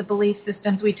release the belief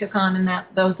systems we took on in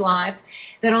those lives,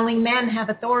 that only men have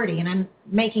authority. And I'm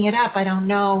making it up. I don't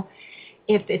know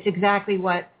if it's exactly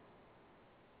what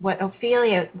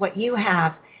Ophelia, what you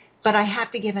have, but I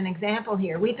have to give an example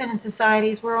here. We've been in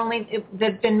societies where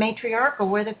they've been matriarchal,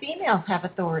 where the females have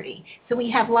authority. So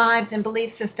we have lives and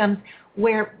belief systems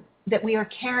that we are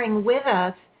carrying with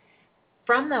us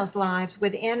from those lives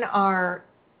within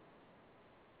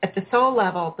at the soul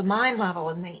level, the mind level,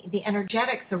 and the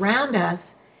energetics around us.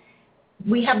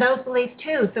 We have those beliefs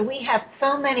too. So we have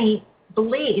so many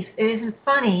beliefs, it isn't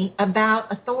funny,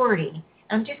 about authority.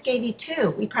 I just gave you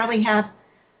two. We probably have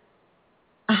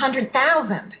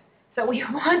 100,000. So we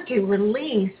want to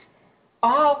release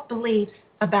all beliefs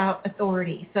about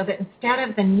authority, so that instead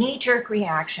of the knee-jerk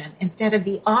reaction, instead of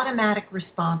the automatic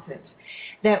responses,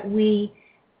 that we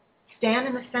stand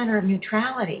in the center of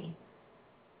neutrality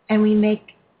and we make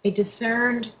a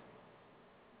discerned,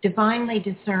 divinely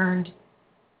discerned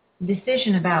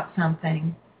decision about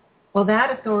something, well,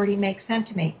 that authority makes sense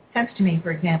to me,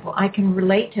 for example. I can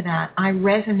relate to that. I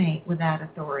resonate with that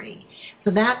authority.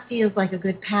 So that feels like a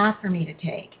good path for me to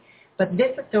take. But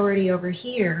this authority over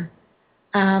here,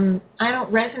 I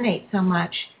don't resonate so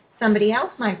much. Somebody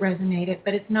else might resonate it,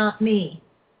 but it's not me.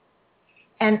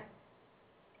 And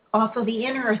also the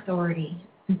inner authority.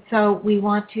 And so we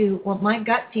want to, well, my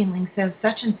gut feeling says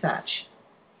such and such.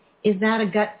 Is that a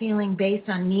gut feeling based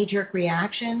on knee-jerk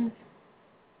reactions?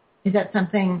 Is that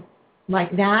something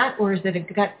like that, or is it a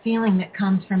gut feeling that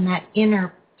comes from that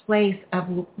inner place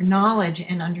of knowledge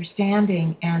and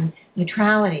understanding and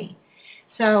neutrality?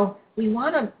 So we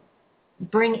want to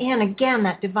bring in, again,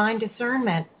 that divine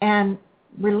discernment and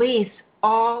release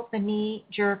all the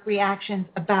knee-jerk reactions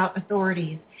about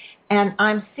authorities. And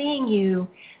I'm seeing you,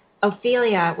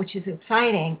 Ophelia, which is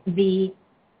exciting. The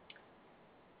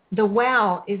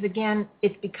well is, again,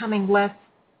 it's becoming less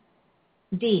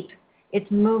deep. It's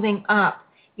moving up.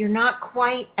 You're not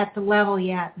quite at the level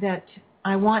yet that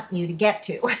I want you to get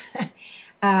to.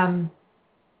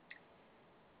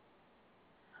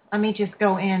 Let me just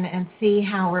go in and see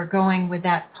how we're going with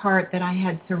that part that I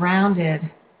had surrounded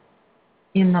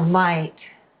in the light.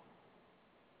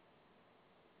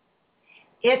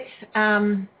 It's,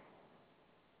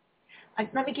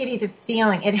 let me give you the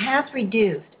feeling. It has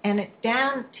reduced, and it's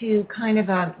down to kind of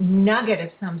a nugget of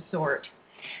some sort.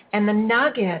 And the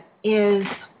nugget is,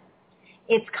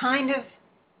 it's kind of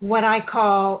what I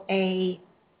call a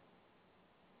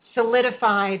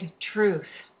solidified truth.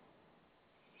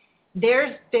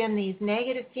 There's been these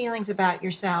negative feelings about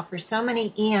yourself for so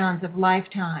many eons of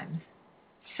lifetimes.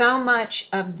 So much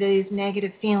of these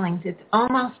negative feelings, it's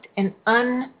almost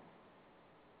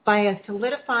by a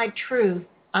solidified truth,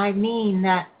 I mean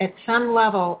that at some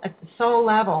level, at the soul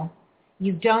level,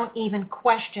 you don't even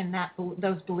question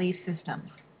those belief systems.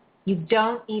 You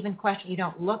don't even question. You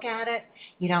don't look at it.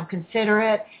 You don't consider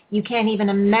it. You can't even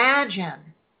imagine,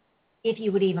 if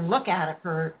you would even look at it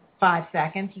for 5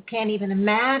 seconds, you can't even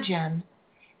imagine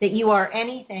that you are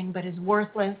anything but as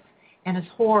worthless and as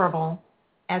horrible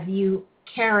as you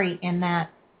carry in that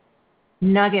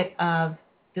nugget of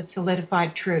the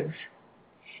solidified truth.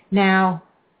 Now,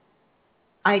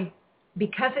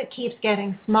 because it keeps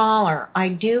getting smaller, I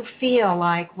do feel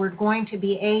like we're going to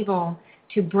be able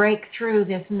to break through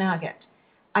this nugget.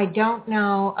 I don't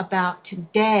know about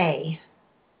today.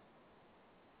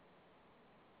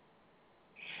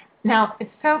 Now, it's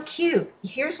so cute.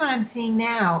 Here's what I'm seeing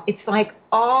now. It's like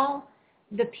all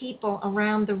the people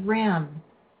around the rim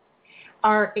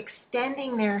are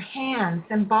extending their hands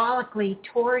symbolically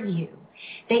toward you.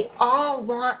 They all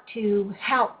want to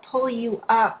help pull you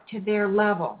up to their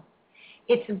level.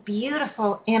 It's a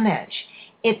beautiful image.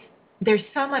 There's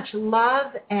so much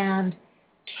love and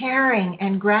caring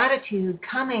and gratitude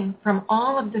coming from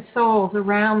all of the souls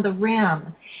around the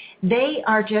rim. They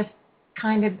are just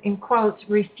kind of, in quotes,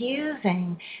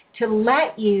 refusing to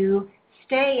let you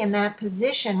stay in that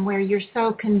position where you're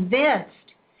so convinced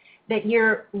that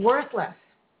you're worthless.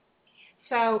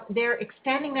 So they're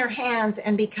extending their hands,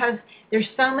 and because there's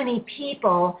so many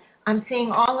people, I'm seeing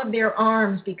all of their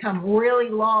arms become really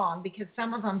long because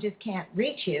some of them just can't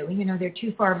reach you. You know, they're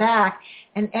too far back,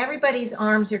 and everybody's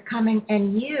arms are coming,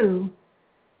 and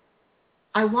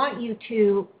I want you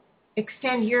to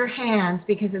extend your hands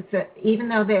because even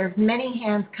though there's many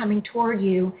hands coming toward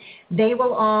you, they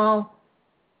will all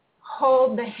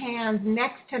hold the hands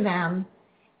next to them,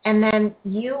 and then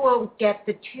you will get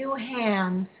the two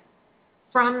hands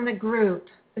from the group.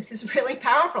 This is really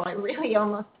powerful.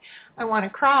 I want to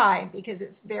cry because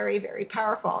it's very, very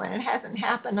powerful, and it hasn't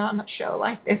happened on a show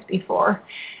like this before.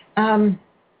 And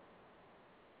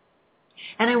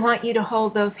I want you to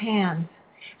hold those hands.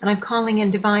 And I'm calling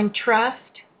in divine trust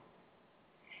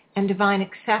and divine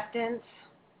acceptance.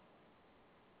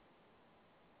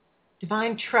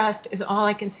 Divine trust is all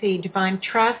I can see. Divine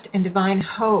trust and divine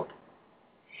hope.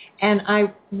 And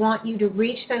I want you to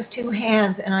reach those two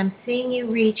hands, and I'm seeing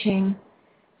you reaching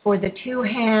for the two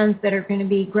hands that are going to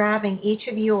be grabbing each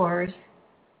of yours.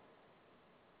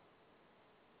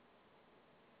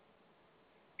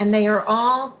 And they are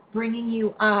all bringing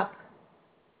you up.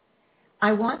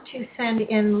 I want to send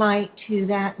in light to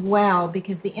that well,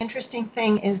 because the interesting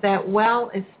thing is that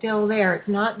well is still there. It's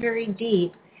not very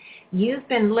deep. You've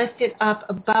been lifted up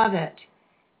above it.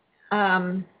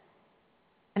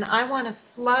 And I want to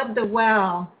flood the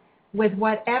well with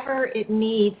whatever it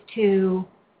needs to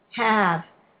have.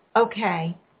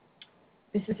 Okay,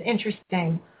 this is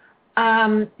interesting.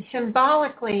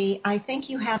 Symbolically, I think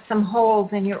you have some holes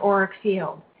in your auric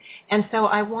field. And so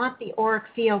I want the auric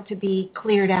field to be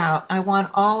cleared out. I want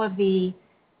all of the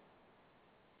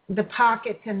the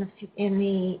pockets in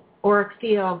the auric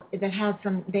field that have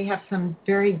some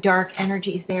very dark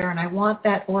energies there, and I want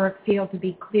that auric field to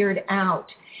be cleared out.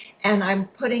 And I'm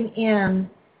putting in,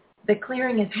 the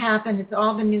clearing has happened, it's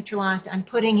all been neutralized. I'm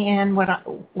putting in what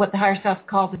the higher self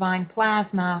calls divine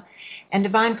plasma, and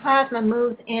divine plasma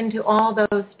moves into all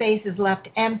those spaces left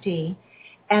empty,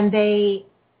 and the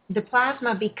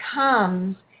plasma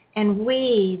becomes and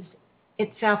weaves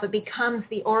itself. It becomes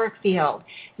the auric field.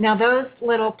 Now those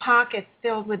little pockets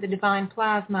filled with the divine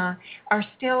plasma are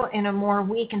still in a more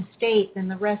weakened state than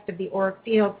the rest of the auric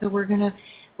field, so we're gonna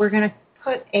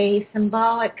put a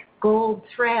symbolic gold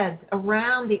thread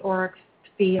around the auric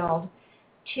field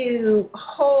to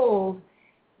hold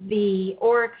the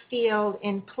auric field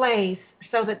in place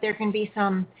so that there can be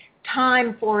some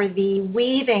time for the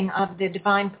weaving of the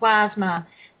divine plasma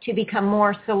to become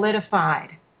more solidified.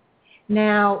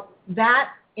 Now, that,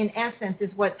 in essence, is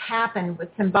what's happened,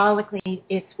 but symbolically,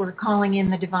 we're calling in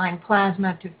the divine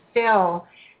plasma to fill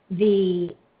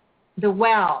the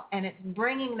well, and it's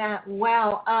bringing that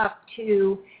well up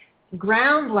to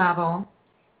ground level,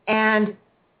 and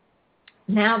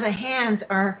now the hands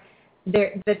are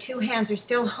there. The two hands are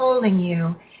still holding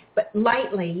you, but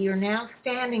lightly. You're now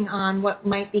standing on what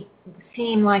might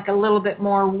seem like a little bit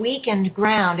more weakened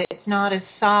ground. It's not as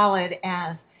solid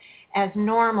as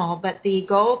normal, but the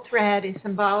gold thread is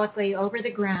symbolically over the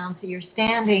ground, so you're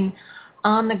standing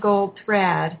on the gold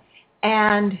thread,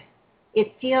 and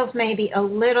it feels maybe a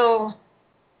little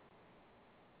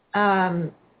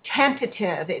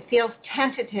tentative. It feels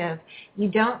tentative. You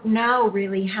don't know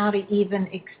really how to even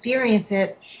experience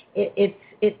it.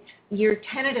 You're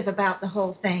tentative about the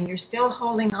whole thing. You're still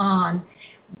holding on.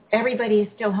 Everybody is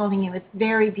still holding you. It's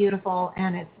very beautiful,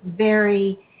 and it's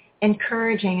very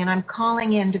encouraging, and I'm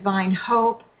calling in divine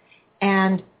hope,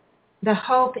 and the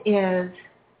hope is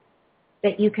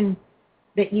that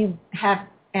you have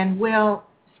and will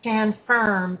stand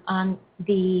firm on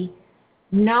the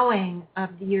knowing of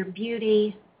your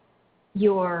beauty,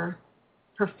 your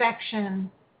perfection,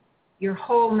 your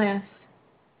wholeness,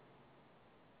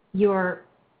 your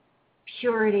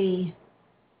purity,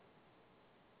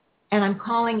 and I'm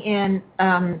calling in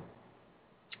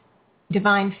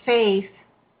divine faith,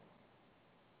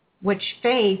 which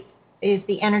faith is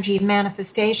the energy of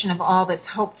manifestation of all that's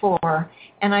hoped for.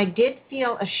 And I did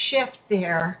feel a shift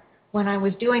there when I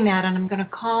was doing that, and I'm going to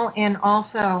call in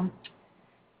also,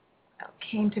 it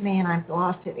came to me and I've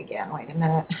lost it again. Wait a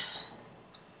minute.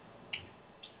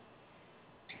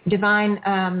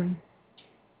 Divine,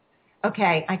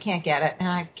 okay, I can't get it, and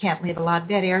I can't leave a lot of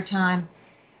dead air time,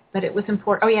 but it was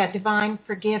important. Oh, yeah, divine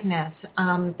forgiveness.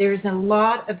 There's a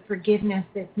lot of forgiveness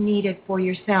that's needed for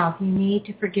yourself. You need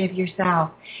to forgive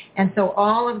yourself. And so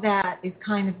all of that is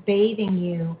kind of bathing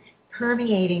you,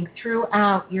 permeating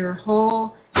throughout your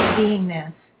whole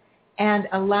beingness and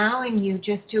allowing you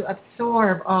just to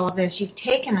absorb all of this. You've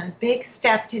taken a big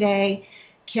step today,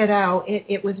 kiddo.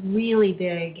 It was really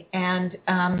big. And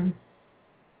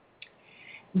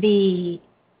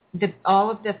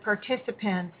all of the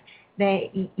participants,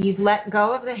 you've let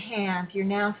go of the hands. You're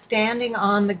now standing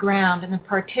on the ground, and the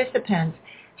participants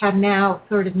have now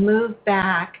sort of moved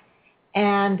back,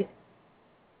 and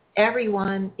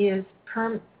everyone is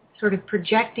sort of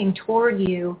projecting toward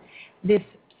you this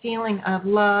feeling of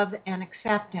love and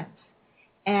acceptance.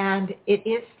 And it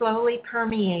is slowly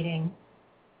permeating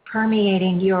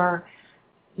your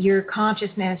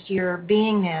consciousness, your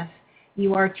beingness.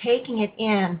 You are taking it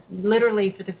in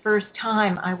literally for the first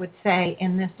time, I would say,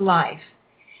 in this life,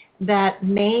 that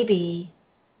maybe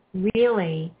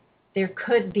really there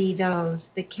could be those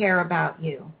that care about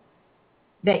you,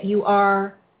 that you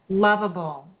are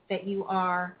lovable, that you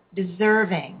are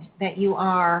deserving, that you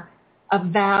are of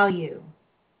value.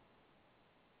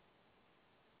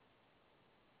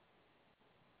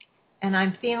 And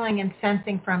I'm feeling and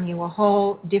sensing from you a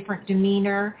whole different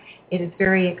demeanor. It is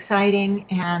very exciting,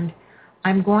 and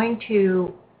I'm going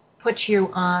to put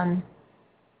you on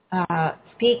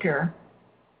speaker.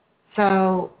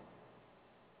 So,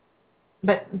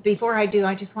 but before I do,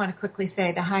 I just want to quickly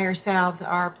say the higher selves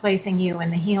are placing you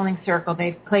in the healing circle.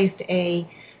 They've placed they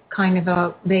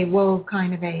wove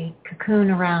kind of a cocoon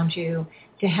around you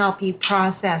to help you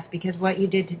process, because what you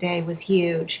did today was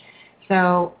huge.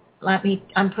 So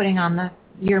I'm putting on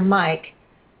your mic.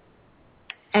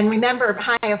 And remember,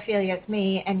 hi, Ophelia, it's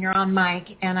me, and you're on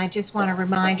mic, and I just want to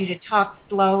remind you to talk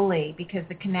slowly because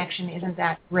the connection isn't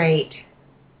that great.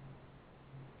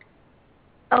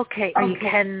 Okay,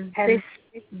 can this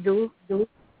do?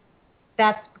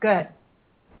 That's good.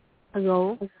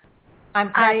 Hello?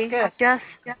 That's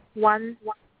good.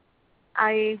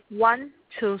 I want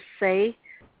to say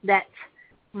that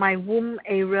my womb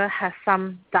area has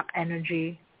some dark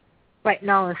energy. Right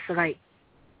now it's like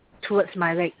towards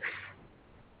my legs.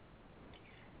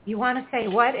 You want to say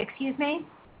what? Excuse me?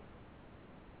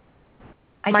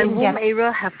 My womb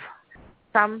area has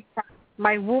some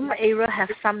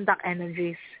dark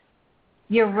energies.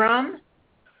 Your womb,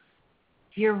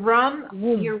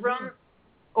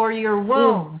 or your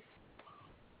womb?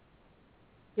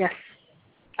 Yes.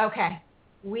 Okay.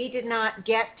 We did not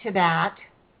get to that.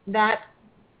 That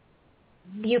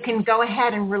you can go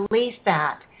ahead and release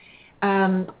that.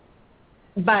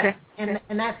 But okay.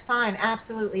 and that's fine,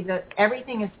 absolutely.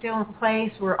 Everything is still in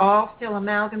place. We're all still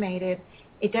amalgamated.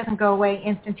 It doesn't go away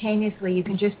instantaneously. You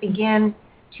can just begin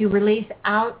to release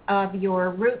out of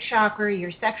your root chakra,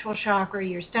 your sexual chakra,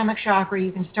 your stomach chakra.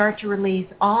 You can start to release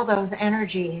all those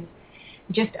energies.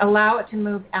 Just allow it to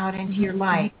move out into your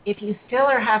life. If you still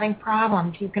are having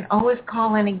problems, you can always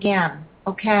call in again,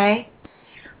 okay?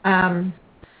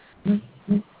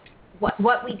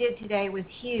 What we did today was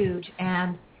huge,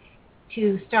 and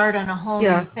to start on a whole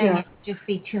new thing, it would just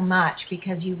be too much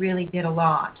because you really did a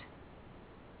lot.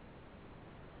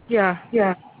 Yeah.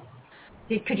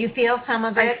 Could you feel some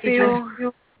of it? I feel,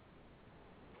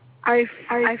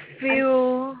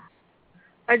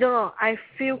 I don't know, I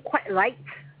feel quite light,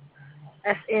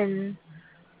 as in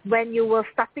when you were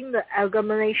starting the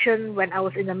amalgamation, when I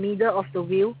was in the middle of the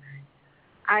wheel,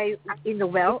 I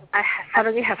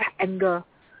suddenly have anger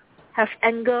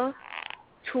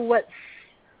towards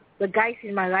the guys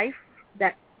in my life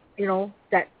that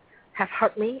have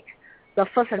hurt me. The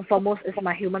first and foremost is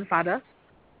my human father.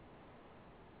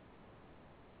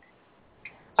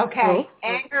 Okay.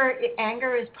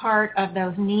 Anger is part of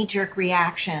those knee-jerk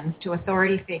reactions to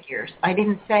authority figures. I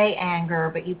didn't say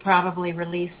anger, but you probably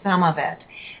released some of it.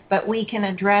 But we can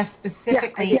address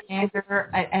specifically anger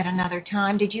at another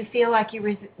time. Did you feel like you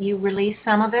released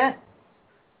some of it?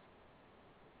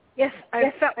 Yes,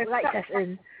 I felt like as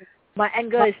in my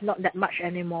anger is not that much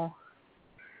anymore.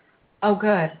 Oh,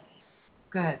 good.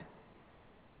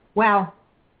 Well,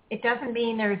 it doesn't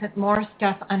mean there isn't more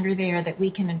stuff under there that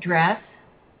we can address,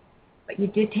 but you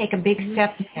did take a big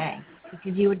step today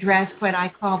because you addressed what I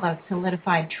call the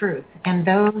solidified truth, and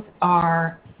those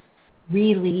are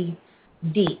really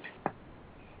deep.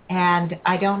 And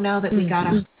I don't know that we got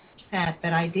 100%,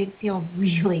 but I did feel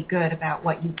really good about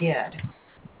what you did.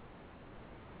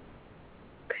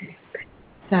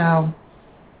 So,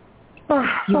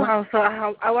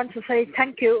 I want to say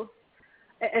thank you.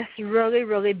 It's really,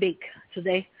 really big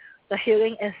today. The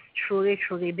healing is truly,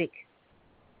 truly big.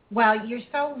 Well, you're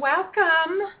so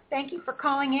welcome. Thank you for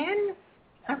calling in.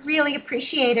 I really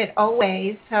appreciate it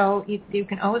always. So you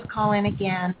can always call in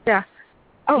again. Yeah.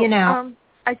 Oh,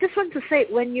 I just want to say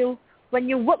when you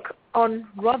work on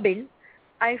Robin,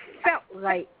 I felt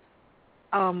like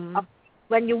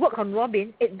when you work on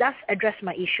Robin, it does address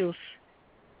my issues.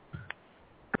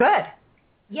 Good.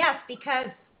 Yes, because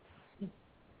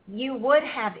you would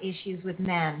have issues with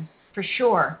men, for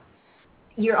sure.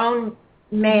 Your own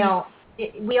male,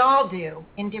 we all do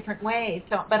in different ways.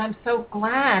 So, but I'm so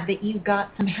glad that you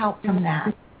got some help from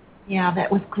that. Yeah,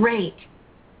 that was great.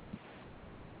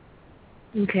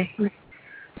 Okay.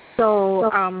 So,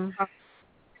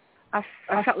 I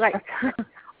felt like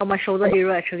on my shoulder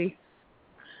area actually.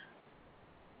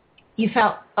 You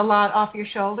felt a lot off your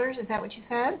shoulders? Is that what you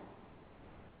said?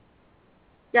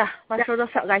 Yeah, my shoulder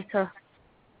felt lighter.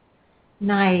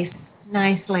 Nice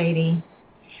lady.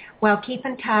 Well, keep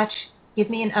in touch. Give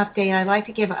me an update. I like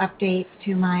to give updates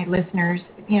to my listeners,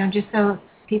 just so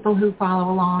people who follow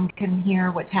along can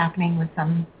hear what's happening with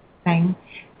something.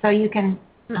 So you can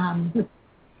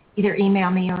either email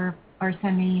me or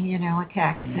send me, a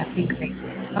text. That'd be great.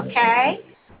 Okay?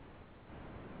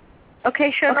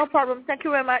 Okay, sure, no problem. Thank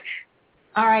you very much.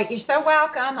 All right, you're so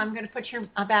welcome. I'm going to put you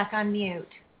back on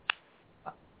mute.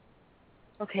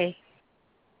 Okay.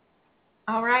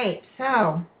 All right,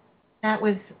 so that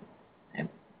was a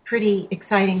pretty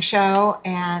exciting show,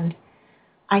 and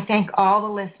I thank all the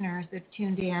listeners that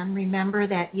tuned in. Remember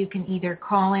that you can either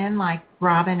call in like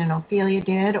Robin and Ophelia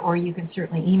did, or you can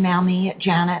certainly email me at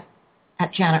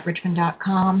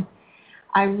janet@janetrichmond.com.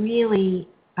 I really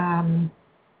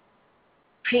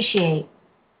appreciate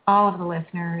all of the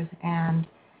listeners and,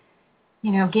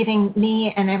 giving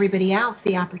me and everybody else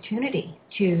the opportunity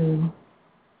to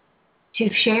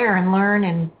share and learn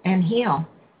and heal.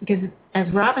 Because as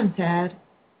Robin said,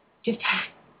 just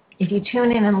if you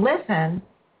tune in and listen,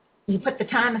 you put the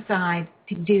time aside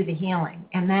to do the healing.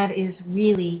 And that is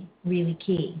really, really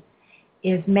key,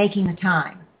 is making the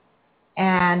time.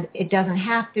 And it doesn't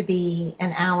have to be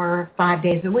an hour 5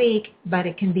 days a week, but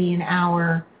it can be an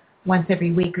hour once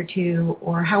every week or two,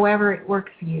 or however it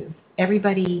works for you.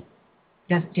 Everybody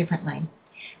does it differently.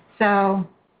 So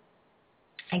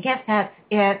I guess that's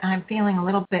it. I'm feeling a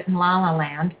little bit in la-la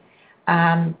land.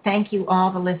 Thank you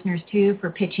all the listeners, too, for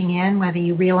pitching in, whether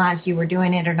you realized you were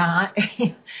doing it or not.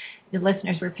 The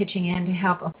listeners were pitching in to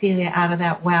help Ophelia out of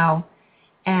that well.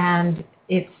 And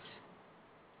it's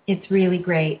really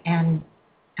great. And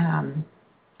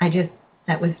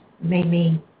that made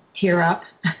me tear up,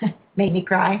 made me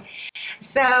cry.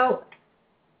 So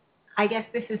I guess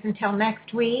this is until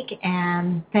next week.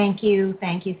 And thank you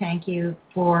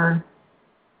for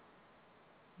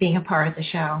being a part of the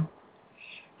show.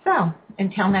 So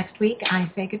until next week,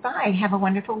 I say goodbye. Have a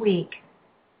wonderful week.